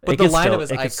 Yeah, but It the could lineup still,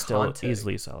 is it could still iconic.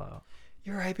 easily sell out.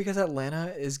 You're right because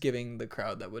Atlanta is giving the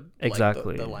crowd that would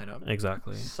Exactly. like the lineup.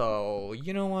 Exactly. So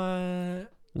you know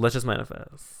what? Let's just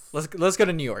manifest. Let's go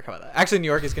to New York. How about that? Actually, New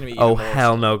York is gonna be. Oh even more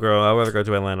hell no, girl! I'd rather go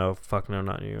to Atlanta. Fuck no,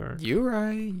 not New York. You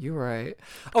right. You right.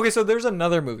 Okay, so there's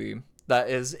another movie that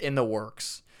is in the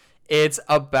works. It's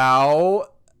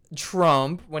about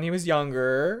Trump when he was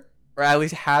younger, or at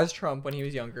least has Trump when he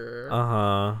was younger,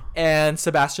 and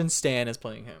Sebastian Stan is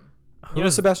playing him. You know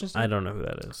Sebastian Stan? I don't know who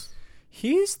that is.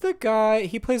 He's the guy.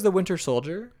 He plays the Winter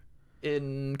Soldier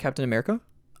in Captain America.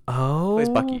 Oh, Plays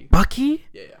Bucky. Bucky?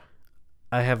 Yeah, yeah.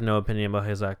 I have no opinion about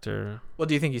his actor. Well,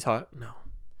 do you think he's hot? No.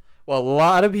 Well, a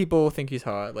lot of people think he's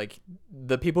hot. Like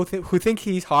the people who think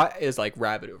he's hot is like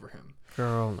rabid over him.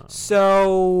 Girl, no.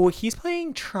 So he's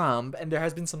playing Trump, and there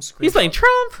has been some screen. He's playing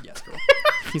Trump. Yes, girl.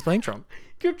 He's playing Trump.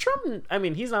 Girl, Trump. I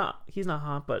mean, he's not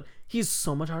hot, but he's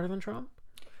so much harder than Trump.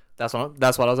 That's what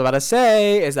I was about to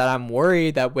say. Is that I'm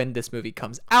worried that when this movie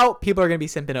comes out, people are gonna be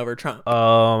simping over Trump.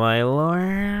 Oh my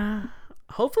lord.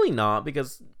 Hopefully not,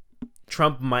 because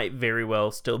Trump might very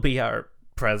well still be our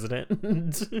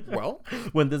president. Well,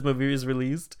 when this movie is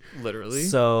released. literally.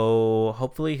 So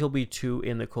hopefully he'll be too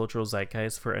in the cultural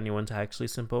zeitgeist for anyone to actually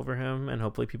simp over him, and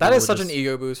hopefully people. That is will such an just-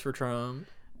 ego boost for Trump.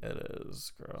 It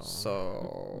is, girl.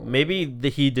 So Maybe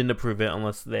he didn't approve it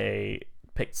unless they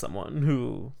picked someone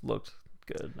who looked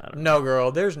good. I don't know. no,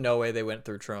 girl. There's no way they went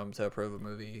through Trump to approve a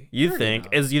movie. You already think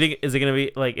know. is it gonna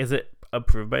be like, is it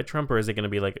approved by Trump, or is it gonna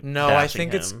be like No, I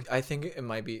bashing think him? I think it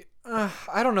might be.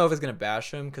 I don't know if it's gonna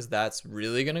bash him because that's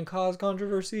really gonna cause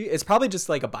controversy. It's probably just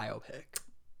like a biopic.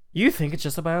 You think it's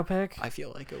just a biopic? I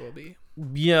feel like it will be.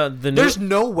 Yeah, There's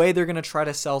no way they're gonna try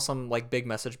to sell some like big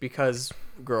message because,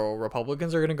 girl,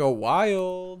 Republicans are gonna go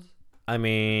wild. I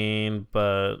mean,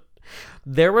 but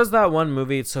there was that one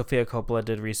movie Sofia Coppola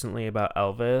did recently about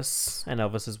Elvis and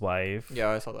Elvis's wife. Yeah,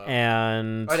 I saw that.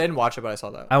 And I didn't watch it, but I saw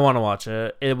that. I want to watch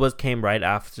it. It came right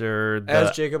after the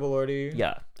As Jacob Elordi.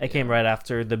 yeah, it came right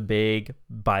after the big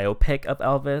biopic of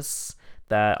Elvis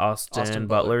that Austin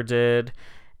Butler did,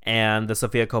 and the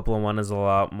Sofia Coppola one is a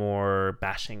lot more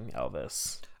bashing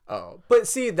Elvis. Oh, but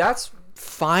see, that's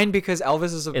fine because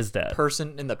Elvis is dead.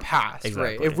 person in the past,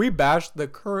 Exactly. right? If we bash the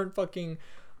current fucking,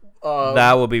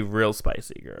 that will be real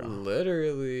spicy, girl.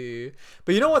 literally.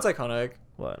 But you know what's iconic?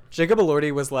 What? Jacob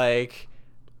Elordi was like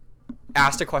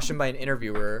asked a question by an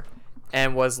interviewer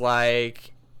and was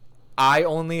like, I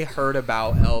only heard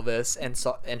about Elvis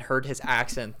and heard his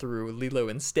accent through Lilo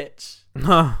and Stitch.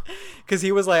 Because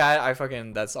he was like, I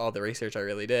fucking, that's all the research I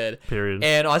really did. Period.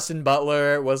 And Austin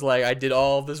Butler was like, I did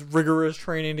all this rigorous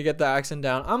training to get the accent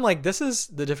down. I'm like, this is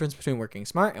the difference between working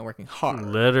smart and working hard.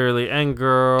 Literally, and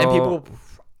girl. And people,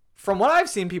 from what I've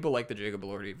seen, people like the Jacob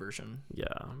Elordi version. Yeah.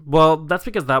 Well, that's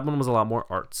because that one was a lot more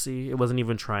artsy. It wasn't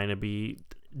even trying to be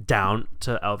down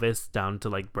to Elvis, down to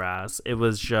like brass. It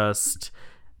was just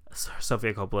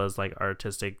Sofia Coppola's like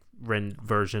artistic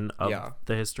version of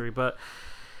the history. But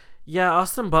yeah,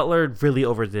 Austin Butler really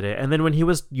overdid it. And then when he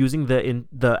was using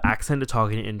the accent to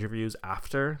talk in interviews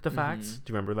after the fact,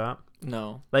 do you remember that?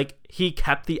 No. Like he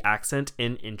kept the accent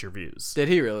in interviews. Did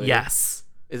he really? Yes.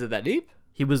 Is it that deep?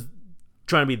 He was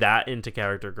trying to be that into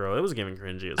character, girl. It was giving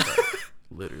cringy as well.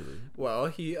 Literally. Well,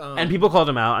 he and people called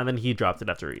him out, and then he dropped it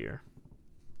after a year.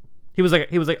 He was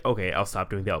like, okay, I'll stop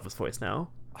doing the Elvis voice now.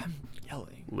 I'm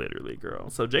yelling. Literally, girl.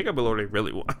 So Jacob Elordi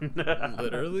really won.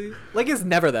 Literally? Like, it's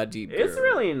never that deep. It's girl.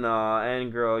 really not.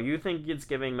 And girl, you think it's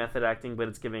giving method acting, but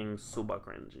it's giving super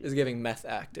cringy. It's giving meth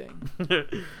acting.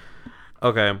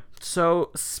 Okay,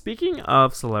 so speaking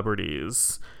of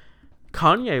celebrities,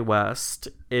 Kanye West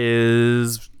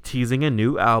is teasing a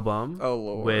new album Oh,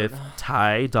 Lord. with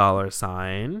Ty Dolla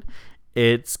 $ign.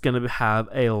 It's going to have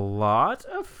a lot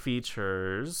of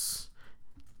features.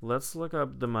 Let's look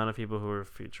up the amount of people who are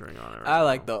featuring on it right I now.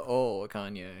 like the old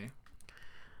Kanye.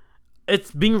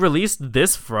 It's being released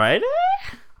this Friday?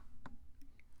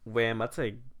 Where must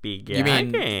I be You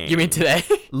mean today?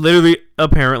 Literally,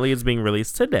 apparently it's being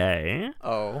released today.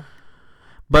 Oh.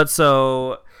 But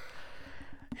so,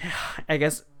 I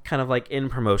guess kind of like in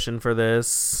promotion for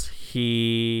this,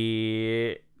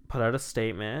 he put out a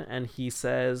statement and he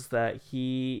says that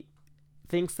he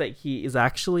thinks that he is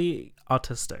actually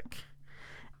autistic.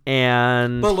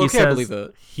 And Well, he okay, says, I believe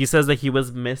it. He says that he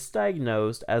was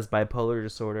misdiagnosed as bipolar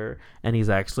disorder and he's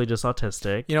actually just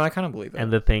autistic. You know, I kind of believe it.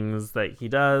 And the things that he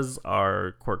does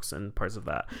are quirks and parts of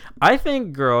that. I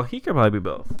think, girl, he could probably be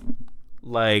both.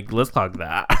 Like, let's talk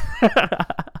that.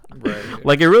 Right.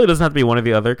 Like, it really doesn't have to be one or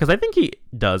the other, because I think he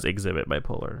does exhibit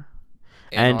bipolar.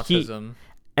 and autism. autism.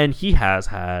 And he has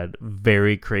had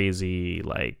very crazy,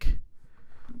 like,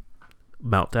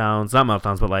 meltdowns. Not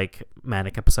meltdowns, but, like,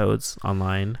 manic episodes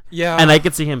online. Yeah. And I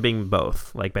could see him being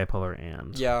both, like, bipolar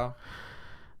and, Yeah.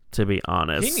 to be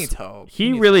honest. He needs help. He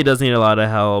needs really help. does need a lot of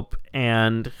help,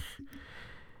 and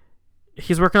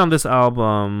he's working on this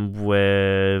album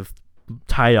with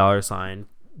Ty Dolla $ign.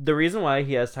 The reason why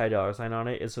he has Ty Dolla $ign on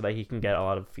it is so that he can get a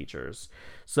lot of features.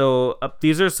 So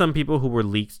these are some people who were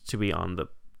leaked to be on the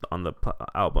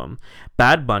album: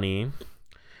 Bad Bunny,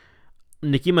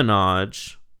 Nicki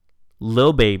Minaj,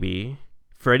 Lil Baby,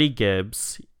 Freddie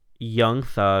Gibbs, Young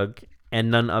Thug,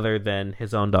 and none other than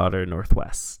his own daughter,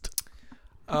 Northwest.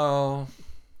 Oh.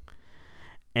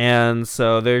 And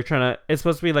so they're trying to, it's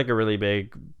supposed to be like a really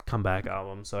big comeback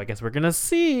album. So I guess we're going to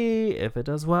see if it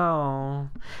does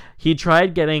well. He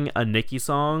tried getting a Nicki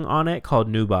song on it called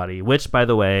New Body, which, by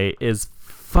the way, is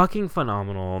fucking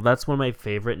phenomenal. That's one of my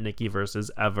favorite Nicki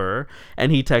verses ever.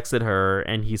 And he texted her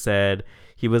and he said,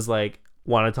 he was like,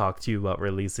 want to talk to you about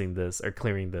releasing this or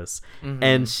clearing this. Mhm.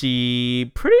 And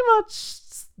she pretty much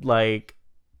like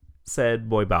said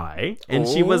boy bye, and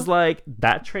she was like,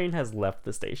 that train has left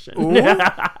the station.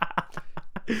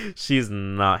 She's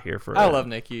not here for I it. love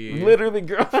Nicki. Literally,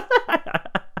 girl.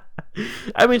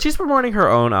 I mean, she's promoting her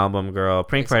own album, girl.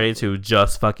 Prank Friday 2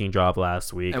 just fucking dropped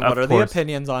last week. And Of what are course. the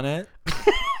opinions on it?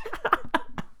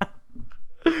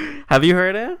 Have you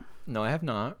heard it? No, I have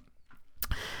not.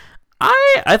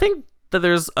 I think that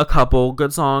there's a couple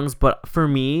good songs, but for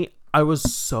me, I was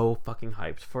so fucking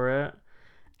hyped for it,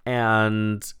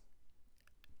 and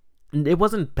it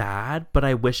wasn't bad, but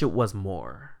I wish it was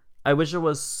more. I wish it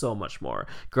was so much more.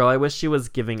 Girl, I wish she was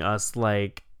giving us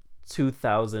like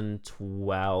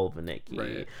 2012 Nicki.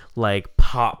 Right. Like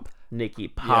pop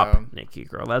Nicki, Yeah. Nicki,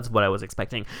 girl. That's what I was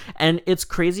expecting. And it's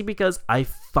crazy because I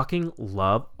fucking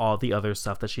love all the other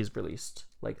stuff that she's released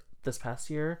like this past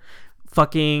year.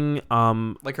 Fucking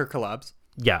Like her collabs.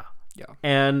 yeah. Yeah.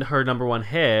 And her number one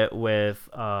hit with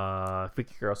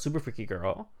Freaky Girl, Super Freaky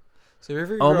Girl. So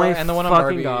River Oh Girl my and the one on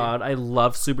fucking Barbie. god, I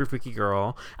love Super Freaky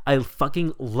Girl. I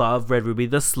fucking love Red Ruby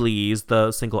the Sleaze,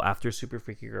 the single after Super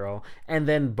Freaky Girl. And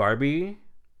then Barbie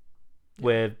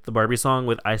with the Barbie song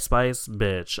with Ice Spice,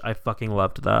 bitch. I fucking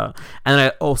loved that. And I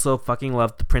also fucking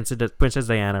loved the Princess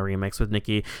Diana remix with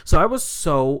Nicki. So I was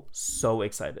so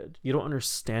excited. You don't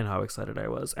understand how excited I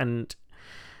was. And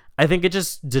I think it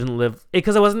just didn't live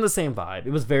because it wasn't the same vibe.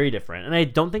 It was very different, and I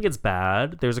don't think it's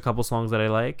bad. There's a couple songs that I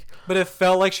like. But it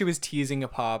felt like she was teasing a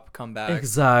pop comeback.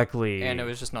 Exactly. And it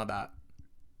was just not that.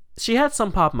 She had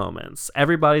some pop moments.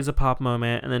 Everybody's a pop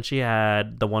moment, and then she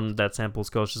had the one that samples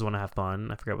 "Girls Just Want to Have Fun."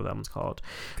 I forget what that one's called,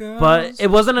 but it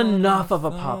wasn't enough of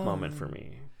a pop moment for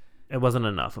me. It wasn't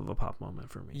enough of a pop moment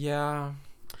for me. Yeah.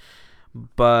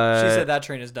 But She said that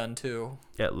train is done too.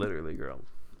 yeah, literally, girl.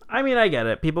 I mean, I get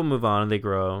it. People move on and they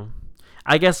grow.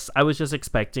 I guess I was just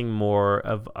expecting more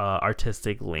of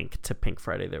artistic link to Pink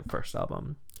Friday, their first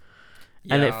album.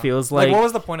 And it Yeah. feels like what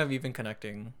was the point of even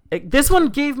connecting? this one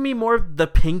gave me more of the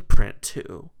Pink print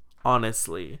too,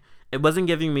 honestly. It wasn't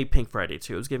giving me Pink Friday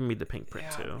 2. It was giving me the Pink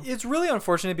print too. It's really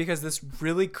unfortunate because this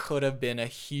really could have been a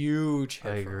huge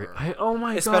hit. I agree. For her. Oh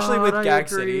my god. Especially with I Gag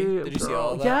agree, City. Did you see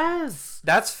all of that? Yes.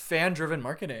 That's fan-driven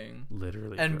marketing.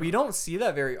 Literally. And girl. we don't see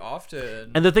that very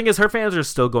often. And the thing is, her fans are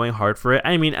still going hard for it.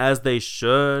 I mean, as they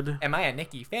should. Am I a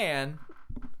Nicki fan?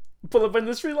 Pull up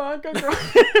into Sri Lanka, girl.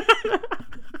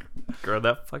 Girl,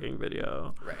 that fucking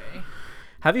video. Ray.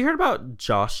 Have you heard about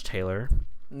Josh Taylor?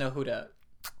 No, who dat?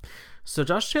 So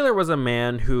Josh Taylor was a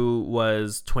man who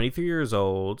was 23 years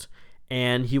old,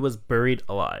 and he was buried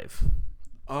alive.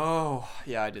 Oh,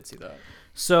 yeah, I did see that.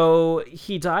 So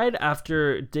he died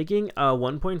after digging a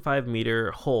 1.5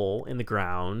 meter hole in the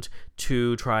ground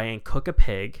to try and cook a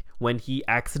pig when he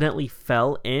accidentally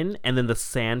fell in and then the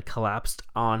sand collapsed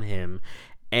on him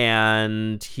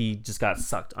and he just got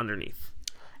sucked underneath.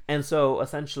 And so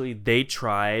essentially they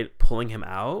tried pulling him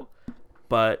out,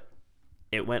 but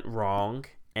it went wrong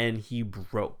and he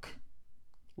broke.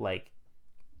 Like,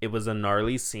 it was a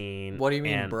gnarly scene. What do you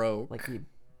mean and, broke?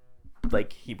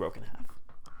 Like he broke in half.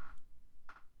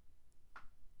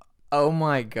 Oh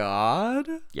my god.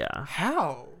 Yeah.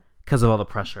 How? Because of all the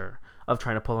pressure of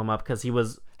trying to pull him up, because he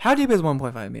was... How deep is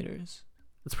 1.5 meters?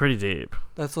 It's pretty deep.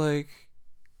 That's like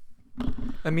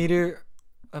a meter,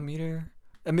 a meter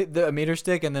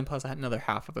stick, and then plus another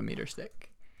half of a meter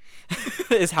stick.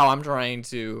 Is how I'm trying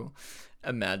to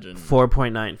imagine.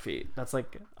 4.9 feet. That's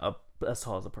like as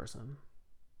tall as a person.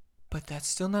 But that's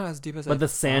still not as deep as. But I the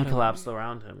sand thought it would collapsed be.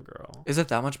 around him, girl. Is it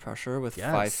that much pressure with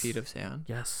Yes. 5 feet of sand?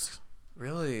 Yes.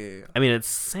 Really? I mean, it's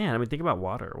sand. I mean, think about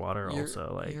water. Water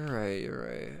also, like... You're right. You're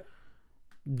right.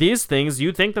 These things,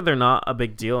 you think that they're not a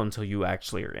big deal until you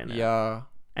actually are in it. Yeah.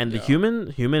 And the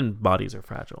yeah. human bodies are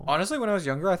fragile. Honestly, when I was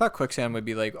younger, I thought quicksand would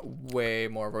be like way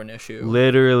more of an issue.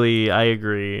 Literally, I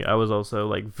agree. I was also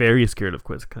like very scared of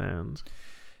quicksand.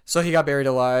 So he got buried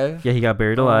alive. Yeah, he got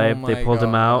buried alive. Oh They my pulled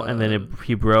him out, and then God.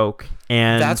 he broke.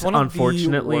 And That's one of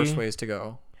unfortunately, the worst ways to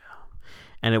go.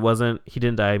 and it wasn't. He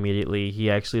didn't die immediately. He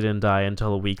actually didn't die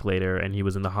until a week later, and he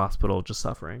was in the hospital just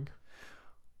suffering.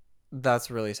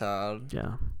 That's really sad.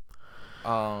 Yeah.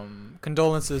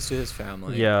 Condolences to his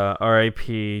family. Yeah.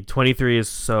 R.I.P. 23 is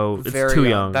so. It's Very too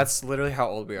young. That's literally how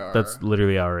old we are. That's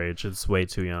literally our age. It's way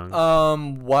too young.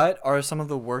 What are some of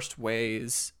the worst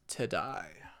ways to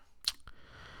die?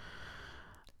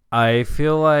 I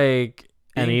feel like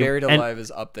Being buried alive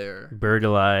is up there. Buried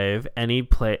alive. Any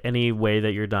way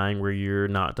that you're dying where you're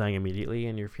not dying immediately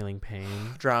and you're feeling pain.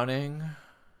 Drowning.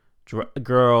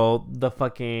 Girl, the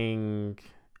fucking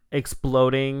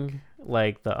exploding,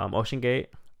 like the Ocean Gate.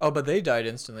 Oh, but they died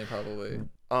instantly, probably.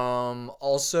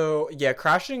 Also, yeah,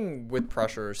 crashing with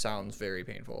pressure sounds very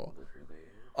painful.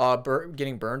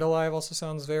 Getting burned alive also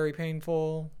sounds very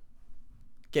painful.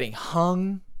 Getting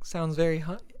hung sounds very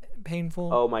painful.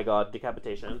 Oh my god,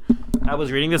 decapitation. I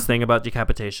was reading this thing about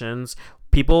decapitations.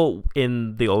 People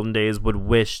in the olden days would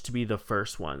wish to be the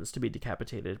first ones to be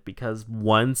decapitated because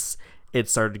once it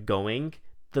started going,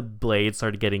 the blade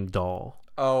started getting dull.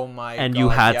 Oh my god. And you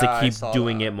had to I keep saw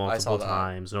doing that. it I multiple saw that.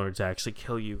 times in order to actually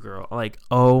kill you, girl. Like,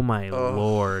 oh my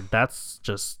lord. That's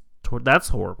just... That's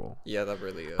horrible. Yeah, that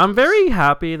really is. I'm very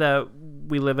happy that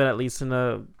we live at least in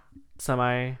a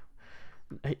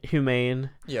semi-humane...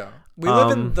 Yeah. We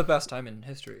live in the best time in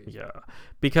history. Yeah.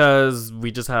 Because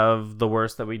we just have... The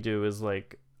worst that we do is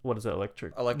like... What is it?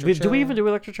 Electric chair? Do we even do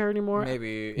electric chair anymore?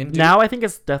 Maybe. Now I think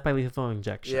it's death by lethal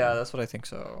injection. Yeah, that's what I think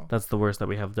so. That's the worst that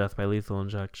we have, death by lethal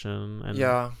injection. And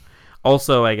Yeah.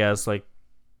 also, I guess, like,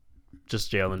 just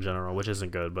jail in general, which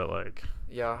isn't good, but, like...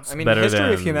 Yeah. I mean, better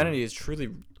history of than- humanity is truly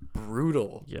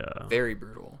brutal. Yeah. Very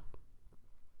brutal.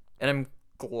 And I'm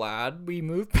glad we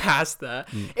moved past that.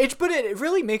 Mm. But it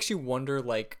really makes you wonder,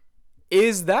 like,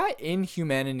 is that in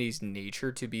humanity's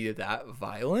nature to be that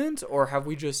violent, or have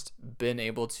we just been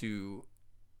able to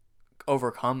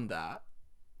overcome that?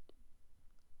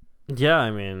 Yeah,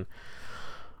 I mean...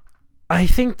 I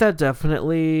think that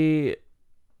definitely...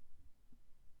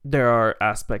 There are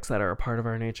aspects that are a part of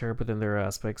our nature, but then there are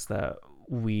aspects that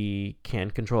we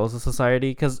can control as a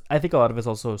society, because I think a lot of it's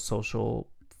also social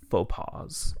faux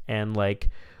pas and like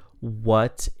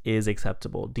what is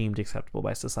deemed acceptable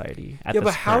by society at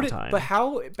this current time. But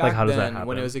how back how does that then,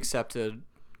 when it happen? was accepted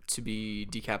to be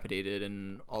decapitated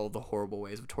and all the horrible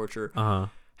ways of torture, Uh-huh.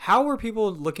 how were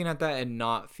people looking at that and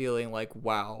not feeling like,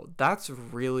 wow, that's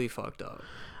really fucked up?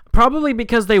 Probably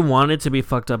because they wanted to be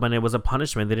fucked up and it was a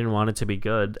punishment. They didn't want it to be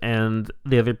good. And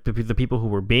the people who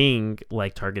were being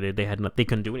like targeted, they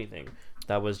couldn't do anything.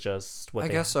 That was just what I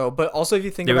guess so. But also, if you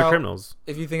think they about were criminals.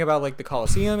 if you think about like the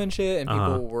Coliseum and shit, and people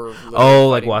Uh-huh. were literally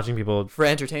Like fighting watching people. for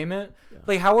entertainment,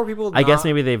 like how were people? I guess not-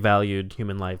 maybe they valued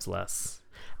human lives less.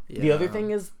 The Yeah. other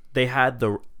thing is they had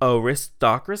the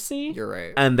aristocracy You're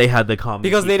right. and they had the common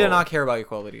Because they did people. not care about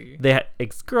equality. They had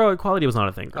girl equality was not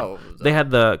a thing. Girl. Oh, They had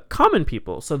the common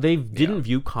people, so they didn't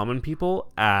view common people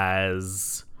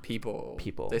as people.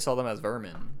 People. They saw them as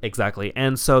vermin. exactly,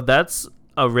 and so that's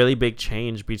a really big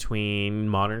change between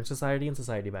modern society and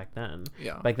society back then.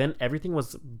 Yeah. Back then, everything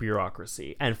was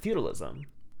bureaucracy and feudalism.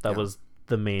 That Yeah. was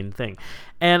the main thing.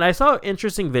 And I saw an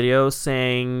interesting video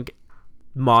saying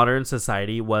modern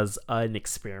society was an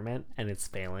experiment and it's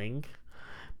failing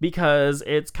because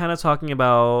it's kind of talking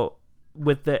about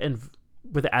with the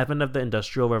with the advent of the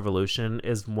Industrial Revolution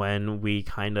is when we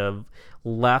kind of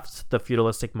left the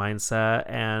feudalistic mindset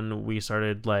and we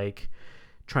started like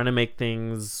trying to make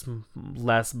things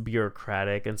less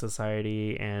bureaucratic in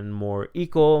society and more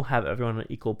equal, have everyone on an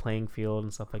equal playing field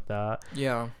and stuff like that.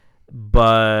 Yeah.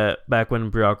 But back when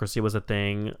bureaucracy was a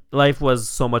thing, life was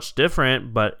so much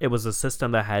different, but it was a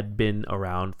system that had been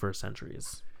around for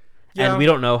centuries. Yeah. And we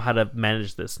don't know how to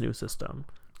manage this new system.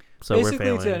 So basically, we're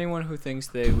failing. to anyone who thinks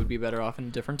they would be better off in a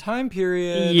different time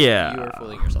period, Yeah. you are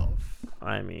fooling yourself.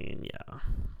 I mean, yeah.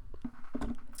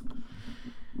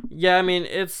 Yeah, I mean,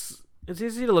 it's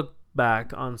easy to look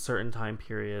back on certain time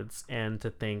periods and to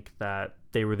think that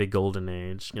they were the golden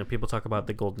age. You know, people talk about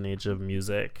the golden age of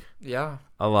music Yeah.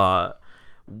 a lot.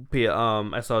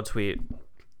 I saw a tweet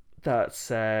that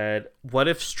said, what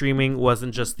if streaming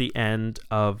wasn't just the end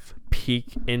of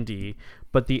peak indie,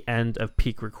 but the end of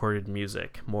peak recorded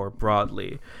music more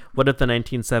broadly? What if the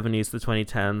 1970s to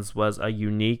 2010s was a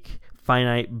unique,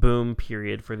 finite boom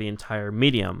period for the entire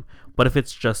medium? What if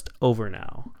it's just over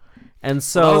now? And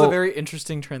so That was a very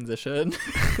interesting transition.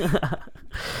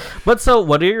 But so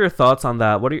what are your thoughts on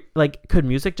that? What are like, could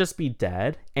music just be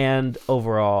dead? And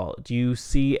overall, do you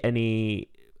see any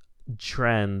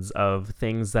trends of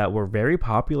things that were very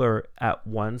popular at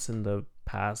once in the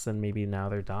past and maybe now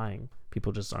they're dying?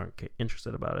 People just aren't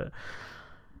interested about it.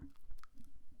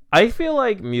 I feel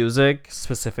like music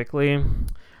specifically,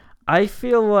 I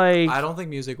feel like I don't think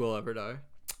music will ever die.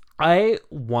 I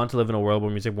want to live in a world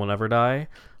where music will never die,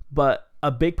 but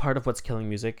a big part of what's killing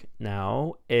music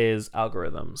now is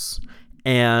algorithms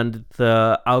and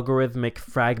the algorithmic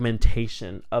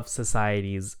fragmentation of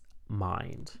society's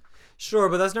mind. Sure,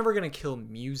 but that's never going to kill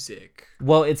music.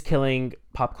 Well, it's killing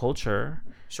pop culture.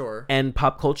 Sure. And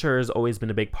pop culture has always been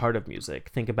a big part of music.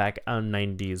 Think back on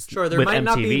 90s Sure, there with might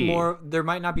not MTV. be more. There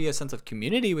might not be a sense of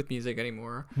community with music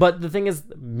anymore. But the thing is,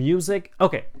 music.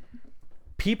 Okay,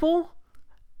 people,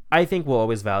 I think, will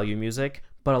always value music,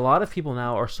 but a lot of people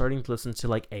now are starting to listen to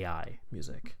like AI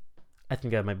music. I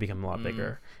think that might become a lot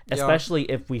bigger, Yeah. especially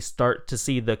if we start to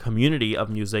see the community of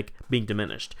music being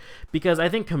diminished. Because I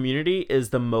think community is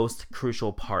the most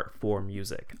crucial part for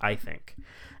music, I think.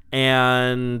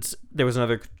 And there was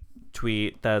another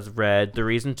tweet that's read, the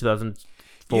reason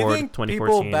 2004 You think 2014.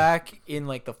 people back in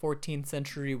like the 14th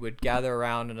century would gather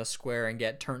around in a square and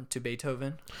get turned to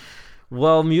Beethoven?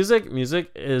 Well, music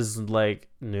is like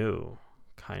new,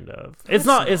 kind of. It's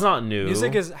not new.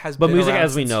 Music has but been music around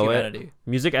as we since know humanity. it.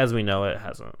 Music as we know it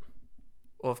hasn't.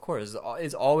 Well, of course,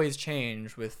 it's always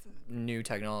changed with new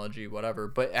technology, whatever.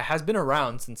 But it has been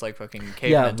around since like fucking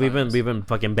caveman times. we've been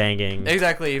fucking banging.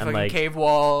 Exactly, and, fucking like, cave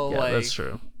wall. Yeah, like, that's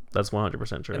true. That's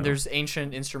 100% true. And there's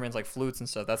ancient instruments like flutes and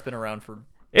stuff that's been around for.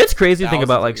 It's crazy to think thousands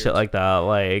about of like shit years. like that.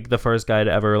 Like the first guy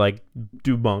to ever like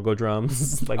do bongo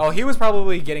drums. Like Oh, he was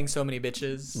probably getting so many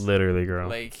bitches. literally, girl.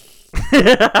 Like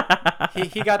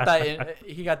he got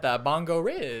that bongo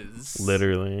riz.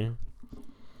 Literally.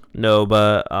 No,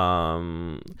 but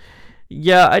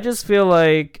yeah, I just feel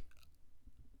like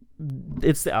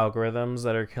it's the algorithms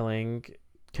that are killing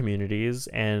communities,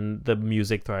 and the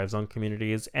music thrives on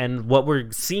communities. And what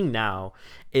we're seeing now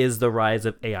is the rise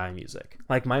of AI music.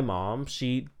 Like my mom,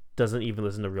 she doesn't even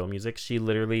listen to real music. She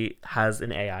literally has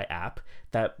an AI app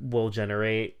that will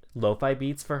generate lo-fi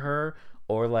beats for her,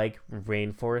 or like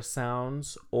rainforest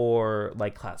sounds, or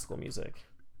like classical music.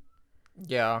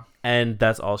 Yeah. And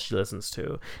that's all she listens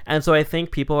to. And so I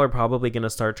think people are probably going to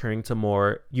start turning to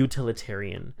more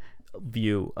utilitarian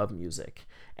view of music,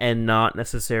 and not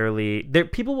necessarily there.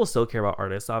 People will still care about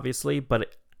artists, obviously,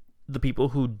 but the people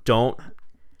who don't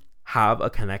have a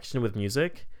connection with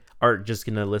music are just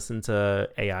going to listen to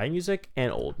AI music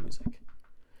and old music.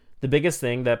 The biggest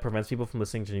thing that prevents people from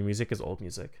listening to new music is old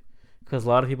music, because a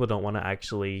lot of people don't want to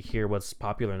actually hear what's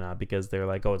popular now because they're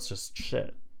like, oh, it's just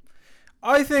shit.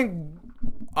 I think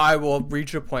I will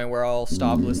reach a point where I'll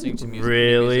stop listening to music.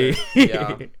 Really?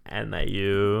 Yeah. And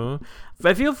that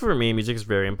I feel for me, music is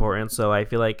very important. So I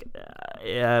feel like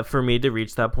for me to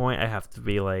reach that point, I have to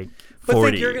be like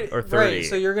 40 or 30. Right,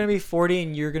 so you're going to be 40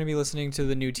 and you're going to be listening to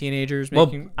the new teenagers Well,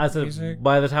 making music?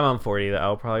 by the time I'm 40,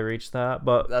 I'll probably reach that.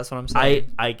 But That's what I'm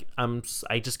saying.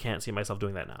 I just can't see myself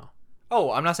doing that now,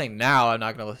 Oh, I'm not saying now I'm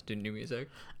not going to listen to new music.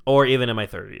 or even in my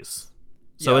 30s.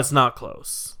 So Yeah. it's not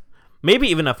close. Maybe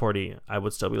even at 40, I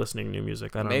would still be listening to new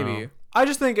music. I don't know. Maybe. I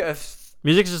just think if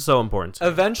Music is just so important to me,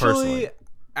 eventually personally.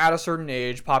 at a certain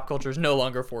age, pop culture is no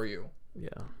longer for you, Yeah.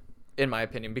 in my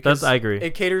opinion, because I agree.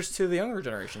 it caters to the younger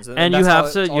generations. And you that's have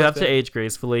how to it's always been. age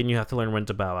gracefully, and you have to learn when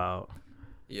to bow out.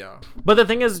 Yeah. But the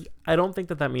thing is, I don't think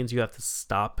that means you have to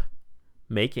stop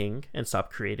making and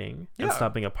stop creating and Yeah.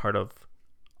 stop being a part of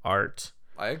art.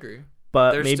 I agree.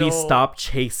 but They're maybe still- stop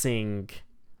chasing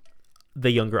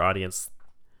the younger audience.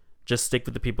 Just stick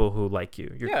with the people who like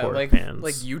you, your Yeah, core like fans.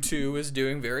 U2 is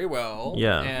doing very well.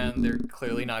 Yeah. And they're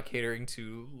clearly not catering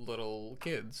to little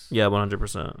kids. Yeah,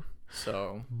 100%.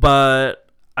 So But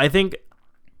I think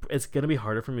it's gonna be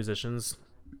harder for musicians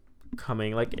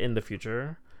coming like in the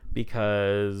future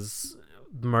because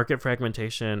market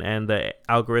fragmentation and the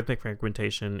algorithmic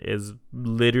fragmentation is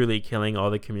literally killing all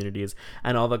the communities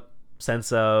and all the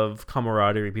sense of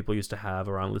camaraderie people used to have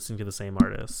around listening to the same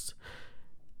artist.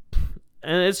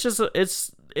 And it's just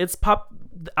it's pop.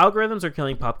 The algorithms are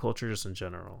killing pop culture just in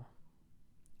general.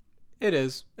 it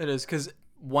is because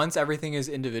once everything is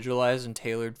individualized and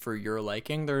tailored for your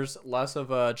liking, there's less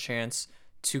of a chance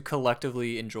to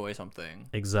collectively enjoy something.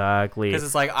 Exactly. Because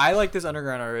it's like, I like this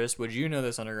underground artist. Would you know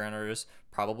this underground artist?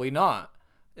 Probably not.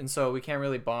 And so we can't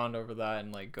really bond over that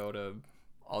and like go to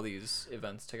all these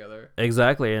events together.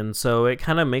 Exactly, and so it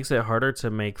kind of makes it harder to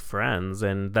make friends,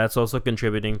 and that's also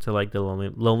contributing to like the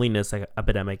loneliness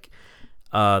epidemic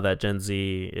that Gen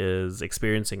Z is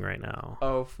experiencing right now.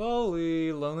 Oh,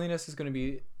 fully. Loneliness is going to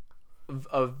be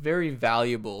a very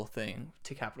valuable thing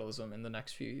to capitalism in the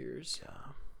next few years. Yeah.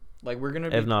 Like, we're going to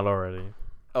be... If not already.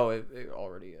 Oh, it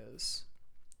already is.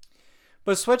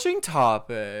 But switching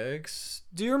topics,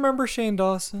 do you remember Shane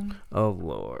Dawson? Oh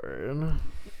Lord,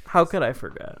 how could I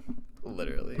forget?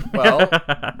 Literally. Well,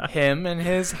 him and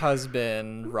his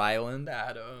husband, Ryland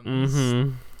Adams,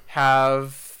 Mm-hmm.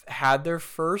 have had their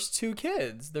first 2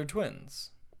 kids. They're twins.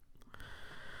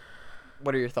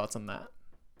 What are your thoughts on that?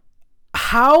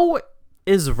 How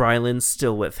is Ryland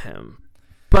still with him?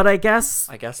 But I guess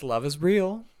Love is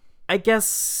real.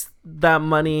 that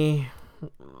money.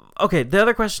 Okay, the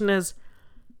other question is,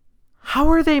 how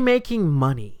are they making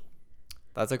money?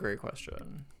 That's a great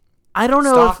question. I don't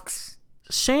know. Stocks.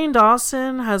 If Shane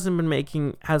Dawson hasn't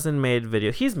made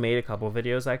videos. He's made a couple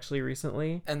videos actually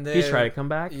recently. And he's tried to come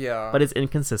back. Yeah. But it's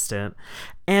inconsistent.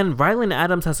 And Ryland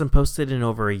Adams hasn't posted in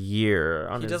over a year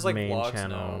on He his does, like, main vlogs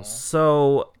channel. now.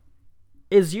 So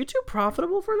is YouTube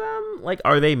profitable for them? Like,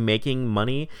 are they making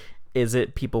money? Is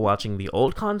it people watching the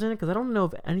old content? Because I don't know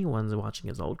if anyone's watching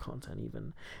his old content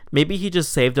even. Maybe he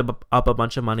just saved up a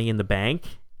bunch of money in the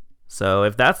bank. So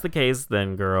if that's the case,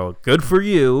 then girl, good for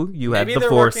you. You had the they're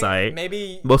foresight. Working,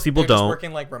 maybe Most people they're just don't.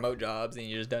 working like remote jobs and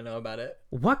you just don't know about it.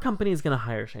 What company is going to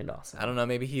hire Shane Dawson? I don't know.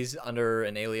 Maybe he's under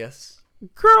an alias.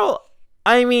 Girl,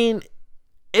 I mean,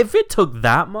 if it took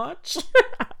that much...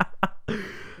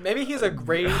 Maybe he's a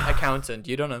great accountant.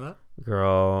 You don't know that?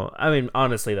 Girl, I mean,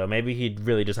 honestly though, maybe he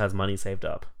really just has money saved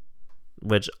up.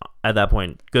 Which, at that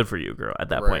point, good for you, girl, at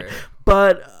that point. Right.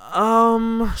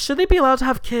 But, should they be allowed to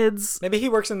have kids? Maybe he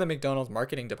works in the McDonald's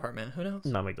marketing department. Who knows?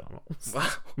 Not McDonald's. Wow.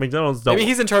 McDonald's don't. Maybe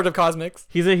he's in charge of Cosmics.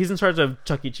 He's in charge of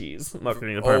Chuck E. Cheese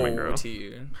marketing department, girl. to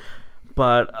you.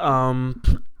 But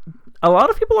a lot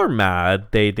of people are mad.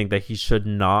 They think that he should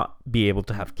not be able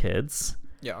to have kids.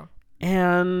 Yeah.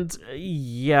 And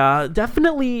yeah,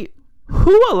 definitely.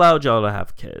 Who allowed y'all to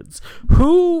have kids?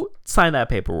 Who signed that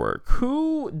paperwork?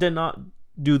 Who did not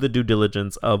do the due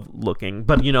diligence of looking?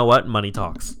 But you know what? Money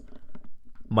talks.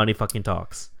 Money fucking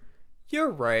talks. You're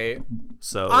right.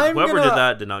 So I'm whoever gonna- did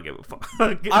that did not give a fuck.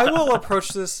 I will approach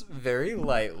this very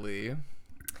lightly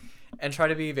and try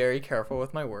to be very careful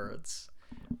with my words.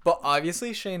 But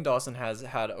obviously Shane Dawson has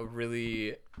had a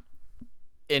really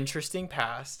interesting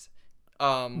past.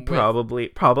 With Probably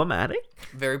problematic.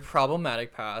 very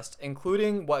problematic past,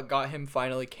 including what got him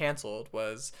finally canceled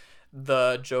was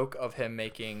the joke of him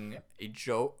making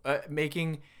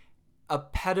a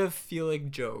pedophilic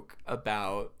joke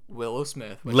about Willow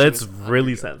Smith. when she Let's was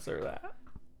really underage. censor that.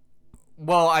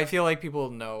 Well, I feel like people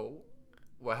know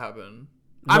what happened.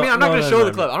 No, I mean, I'm not no, going to no, show no,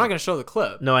 the no. clip. I'm not going to show the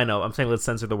clip. No, I know. I'm saying let's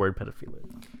censor the word pedophilia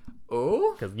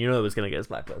Oh? because you know it was gonna get us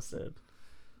blacklisted.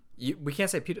 We can't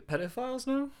say pedophiles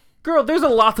now? Girl, there's a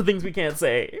lot of things we can't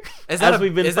say. Is that, as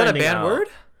we've been is that a finding banned out. word?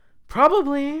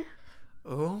 Probably.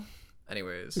 Oh.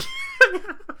 Anyways.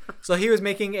 So he was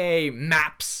making a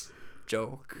maps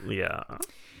joke. Yeah.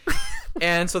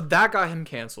 And so that got him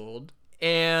canceled.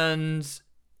 And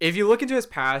if you look into his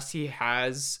past, he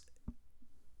has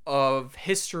a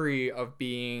history of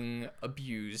being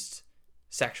abused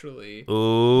sexually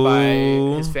Ooh.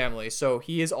 by his family. So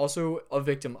he is also a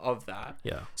victim of that.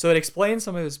 Yeah. So it explains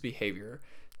some of his behavior.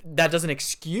 That doesn't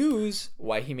excuse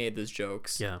why he made those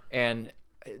jokes. Yeah. And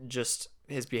just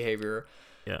his behavior.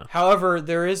 Yeah. However,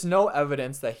 there is no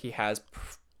evidence that he has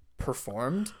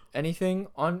performed anything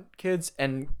on kids,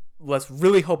 and let's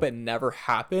really hope it never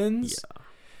happens. Yeah.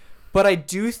 But I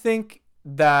do think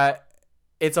that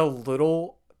it's a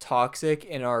little toxic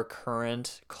in our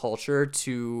current culture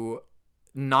to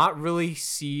not really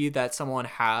see that someone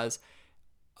has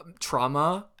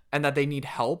trauma and that they need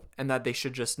help and that they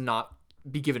should just not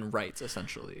be given rights,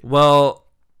 essentially. Well,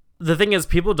 the thing is,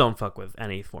 people don't fuck with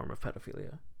any form of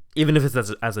pedophilia, even if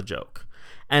it's as a joke.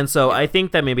 And so I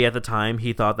think that maybe at the time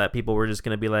he thought that people were just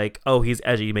going to be like, oh, he's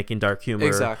edgy, making dark humor.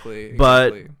 Exactly.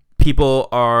 But people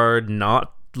are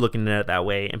not looking at it that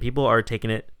way, and people are taking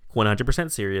it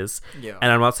 100% serious. Yeah.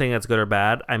 And I'm not saying that's good or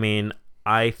bad. I mean,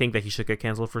 I think that he should get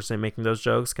canceled for making those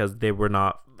jokes because they were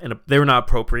not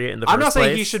appropriate in the first place. I'm not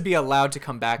saying he should be allowed to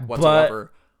come back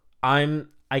whatsoever. But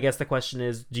I guess the question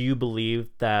is, do you believe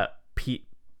that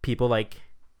people like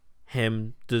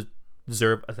him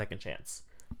deserve a second chance?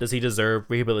 Does he deserve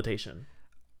rehabilitation?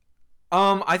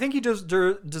 I think he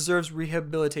deserves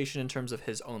rehabilitation in terms of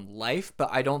his own life, but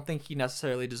I don't think he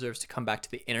necessarily deserves to come back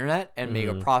to the internet and make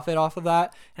a profit off of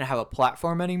that and have a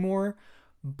platform anymore.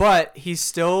 But he's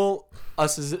still a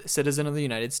citizen of the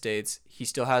United States. He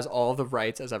still has all the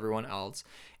rights as everyone else.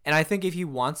 And I think if he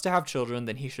wants to have children,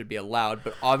 then he should be allowed.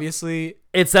 But obviously,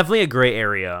 it's definitely a gray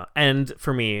area. And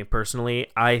for me personally,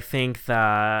 I think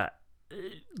that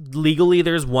legally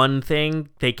there's one thing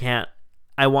they can't.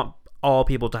 I want all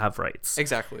people to have rights.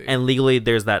 Exactly. And legally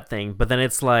there's that thing. But then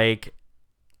it's like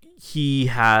he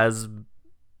has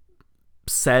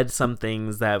said some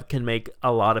things that can make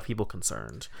a lot of people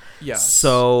concerned. Yes.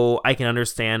 So I can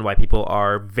understand why people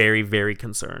are very, very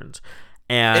concerned.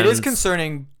 And it is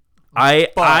concerning.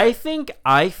 I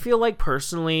feel like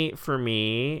personally for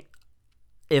me,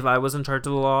 if I was in charge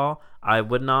of the law, I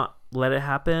would not let it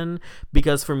happen,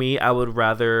 because for me, I would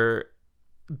rather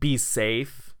be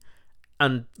safe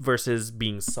versus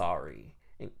being sorry,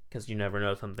 because you never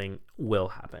know, something will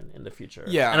happen in the future.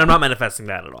 Yeah. And I'm not manifesting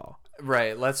that at all.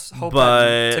 Right. Let's hope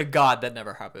that to God that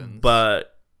never happens.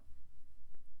 But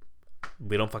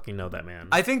we don't fucking know that man.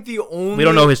 I think we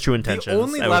don't know his true intentions. The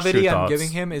only levity I'm giving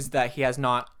him is that he has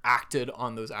not acted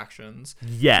on those actions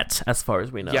yet, as far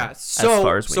as we know. Yeah.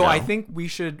 So I think we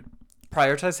should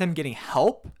prioritize him getting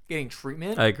help, getting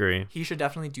treatment. I agree. He should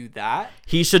definitely do that.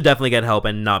 He should definitely get help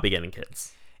and not be getting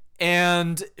kids.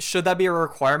 And should that be a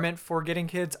requirement for getting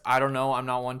kids? I don't know. I'm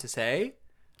not one to say.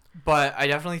 But I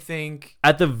definitely think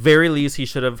at the very least he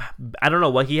should have. I don't know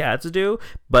what he had to do,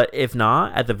 but if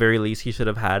not, at the very least he should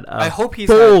have had a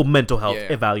full mental health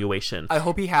evaluation. I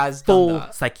hope he has full done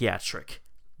that. Psychiatric,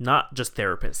 not just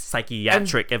therapist,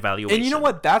 psychiatric evaluation. And you know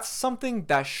what? That's something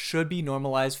that should be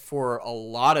normalized for a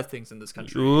lot of things in this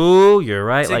country. Ooh, you're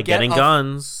right. Like getting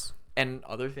guns and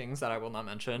other things that I will not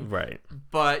mention. Right.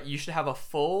 But you should have a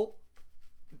full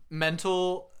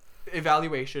mental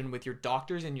evaluation with your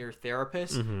doctors and your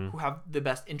therapists who have the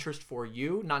best interest for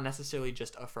you, not necessarily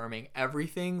just affirming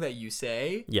everything that you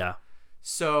say. Yeah.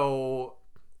 So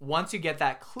once you get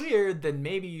that cleared, then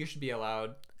maybe you should be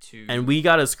allowed to. And we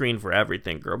got to screen for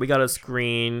everything, girl. We got to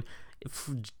screen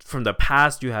from the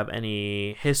past. Do you have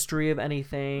any history of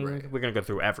anything? Right. We're going to go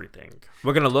through everything.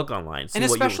 We're going to look online. And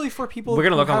especially for people. We're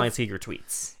going to look online, see your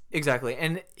tweets. Exactly.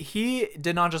 And he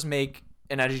did not just make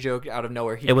an edgy joke out of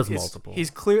nowhere. It was multiple. He's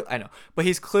clear. I know, but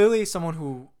he's clearly someone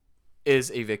who is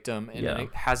a victim and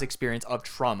has experience of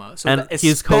trauma. So and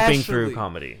he's coping through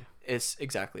comedy.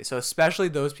 Exactly. So especially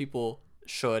those people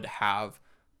should have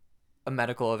a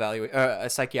medical a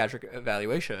psychiatric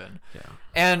evaluation. Yeah.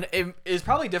 And it is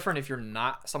probably different if you're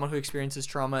not someone who experiences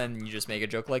trauma and you just make a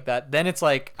joke like that. Then it's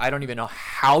like, I don't even know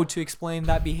how to explain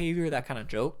that behavior, that kind of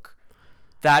joke.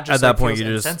 That just at that point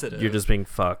you're just being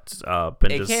fucked up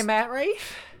and AK Matt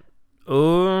Rafe.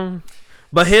 Ooh,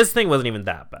 but his thing wasn't even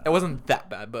that bad. It wasn't that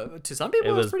bad, but to some people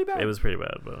it was pretty bad. It was pretty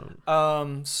bad,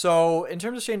 but so in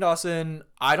terms of Shane Dawson,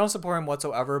 I don't support him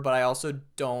whatsoever, but I also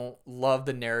don't love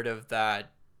the narrative that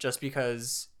just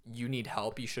because you need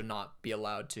help, you should not be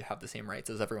allowed to have the same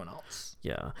rights as everyone else.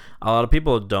 Yeah. A lot of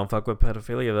people don't fuck with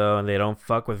pedophilia, though, and they don't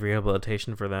fuck with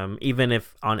rehabilitation for them, even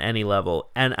if on any level.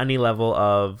 And any level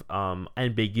of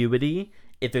ambiguity,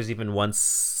 if there's even one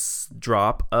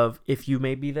drop of if you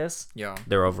may be this,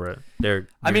 they're over it. It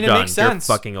makes sense.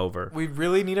 They're fucking over. We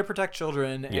really need to protect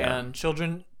children, and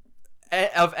children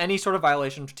of any sort of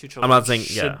violation to children. I'm not saying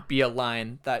should be a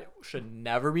line that should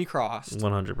never be crossed.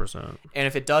 100%. And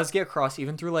if it does get crossed,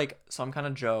 even through like some kind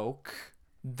of joke,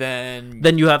 then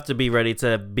you have to be ready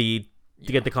to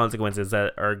get the consequences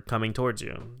that are coming towards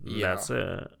you. That's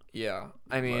it. Yeah.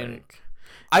 I mean,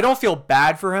 I don't feel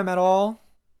bad for him at all.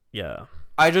 Yeah.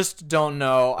 I just don't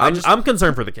know. I'm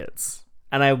concerned for the kids.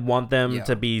 And I want them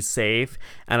to be safe,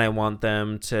 and I want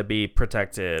them to be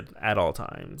protected at all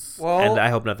times. Well, and I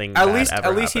hope nothing. At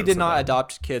least he did not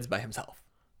adopt kids by himself.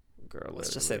 girl.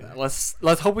 Let's just say literally. that.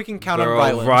 Let's hope we can count Girl,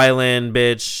 on Rylan. Rylan,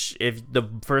 bitch. If the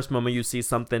first moment you see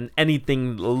something,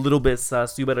 anything a little bit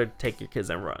sus, you better take your kids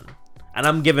and run. And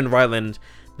I'm giving Rylan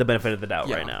the benefit of the doubt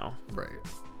right now. Right.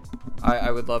 I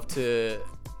would love to.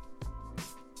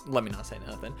 Let me not say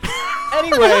nothing.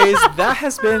 Anyways, that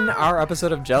has been our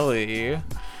episode of Jelly.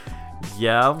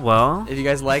 Yeah, well, If you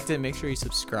guys liked it, make sure you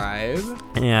subscribe.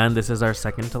 and this is our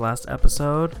second to last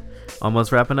episode.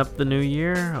 Almost wrapping up the new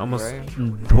year. Almost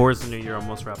Right. towards the new year.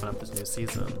 Almost wrapping up this new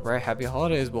season. Right. Happy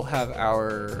holidays. We'll have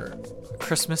our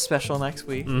Christmas special next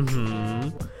week. Mm-hmm.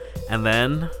 And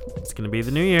then it's gonna be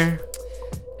the new year.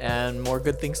 And more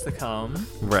good things to come.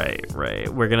 Right.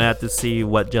 We're gonna have to see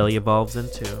what Jelly evolves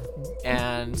into.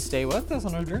 And stay with us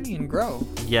on our journey and grow.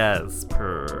 Yes,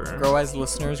 per Grow as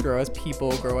listeners, grow as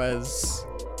people, grow as.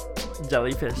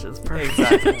 jellyfishes. Per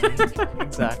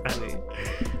Exactly.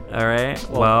 All right.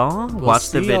 Well, Well, we'll watch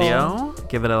the see video. y'all.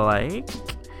 Give it a like.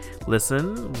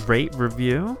 Listen. Rate.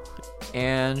 Review.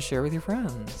 And share with your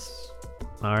friends.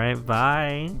 All right.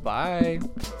 Bye. Bye.